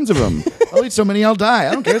 I'll eat tons of them. I'll eat so many I'll die.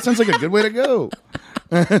 I don't care. It sounds like a good way to go.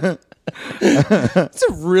 It's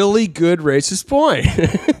a really good racist point.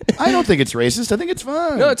 I don't think it's racist. I think it's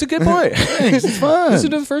fun. No, it's a good point. Thanks. It's fun.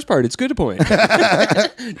 Listen to the first part. It's good point.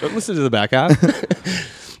 Don't listen to the back half.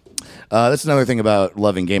 That's another thing about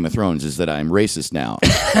loving Game of Thrones is that I'm racist now.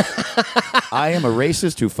 I am a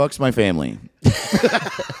racist who fucks my family.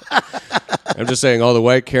 I'm just saying all the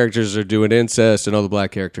white characters are doing incest and all the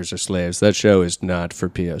black characters are slaves. That show is not for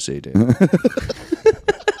POC, dude.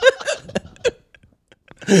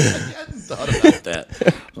 Thought about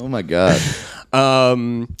that. Oh my god.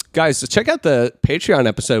 Guys, so check out the Patreon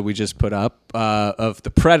episode we just put up of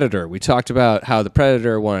The Predator. We talked about how the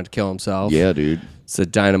Predator wanted to kill himself. Yeah, dude. It's a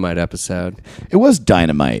dynamite episode. It was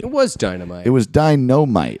dynamite. It was dynamite. It was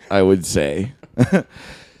dynamite, I would say.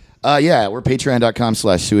 Yeah, we're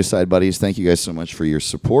patreon.com/suicide buddies. Thank you guys so much for your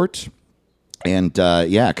support. And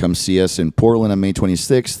yeah, come see us in Portland on May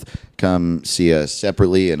 26th. Come see us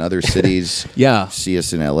separately in other cities. Yeah. See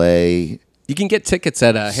us in LA. You can get tickets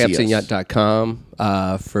at hamptonyacht.com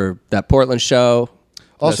for that Portland show.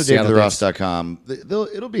 Also, The Seattle dates. DaveTheRoss.com.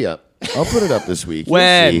 It'll be up. I'll put it up this week.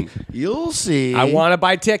 When? You'll see. I want to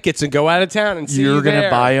buy tickets and go out of town and see You're you going to there.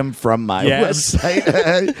 buy them from my Yes.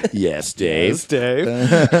 website. Yes, Dave. Yes,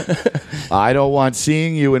 Dave. I don't want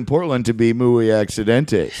seeing you in Portland to be muy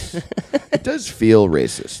accidente. It does feel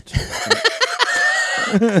racist.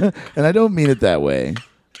 And I don't mean it that way.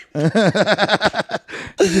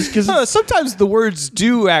 Sometimes the words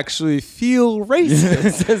do actually feel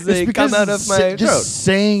racist as they come out of my just throat.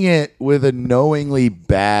 saying it with a knowingly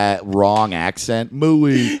bad, wrong accent.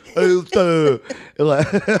 Mooey.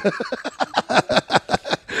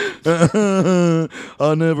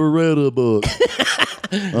 I never read a book.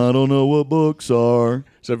 I don't know what books are.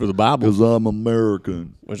 Except for the Bible. Because I'm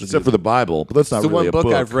American. Except for the Bible. But that's not It's the really one a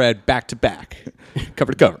book I've read back to back,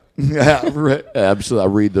 cover to cover. Yeah, absolutely. I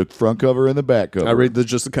read the front cover and the back cover. I read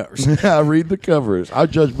just the covers. I read the covers. I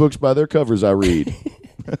judge books by their covers I read.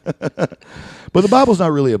 But the Bible's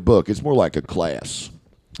not really a book. It's more like a class.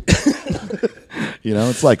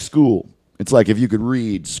 It's like school. It's like if you could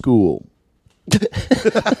read school.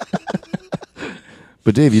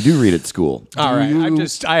 But Dave, you do read at school. All right,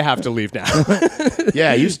 I have to leave now.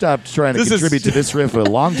 Yeah, you stopped trying to contribute to this riff a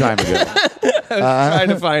long time ago. Trying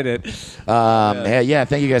to find it. Yeah,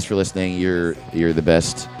 thank you guys for listening. You're the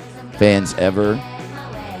best fans ever,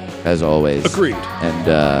 as always. Agreed.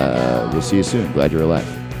 And we'll see you soon. Glad you're alive.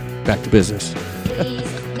 Back to business.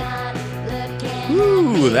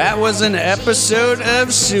 Ooh, that was an episode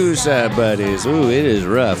of Suicide Buddies. Ooh, it is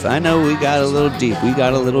rough. I know we got a little deep, we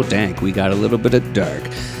got a little dank, we got a little bit of dark.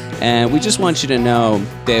 And we just want you to know,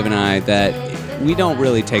 Dave and I, that we don't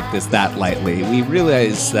really take this that lightly. We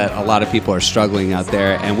realize that a lot of people are struggling out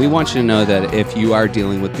there, and we want you to know that if you are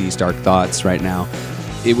dealing with these dark thoughts right now,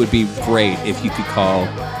 it would be great if you could call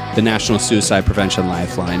the National Suicide Prevention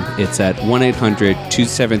Lifeline. It's at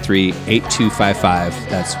 1-800-273-8255.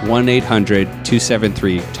 That's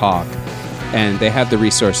 1-800-273-TALK. And they have the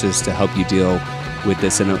resources to help you deal with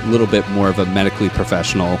this in a little bit more of a medically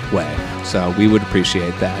professional way. So we would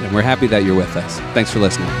appreciate that. And we're happy that you're with us. Thanks for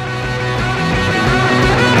listening.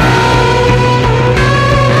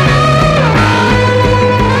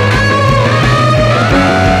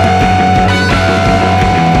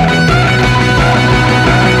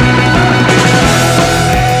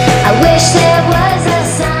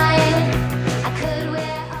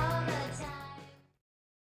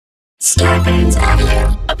 Starburns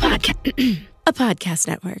Audio, a podcast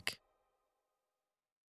network.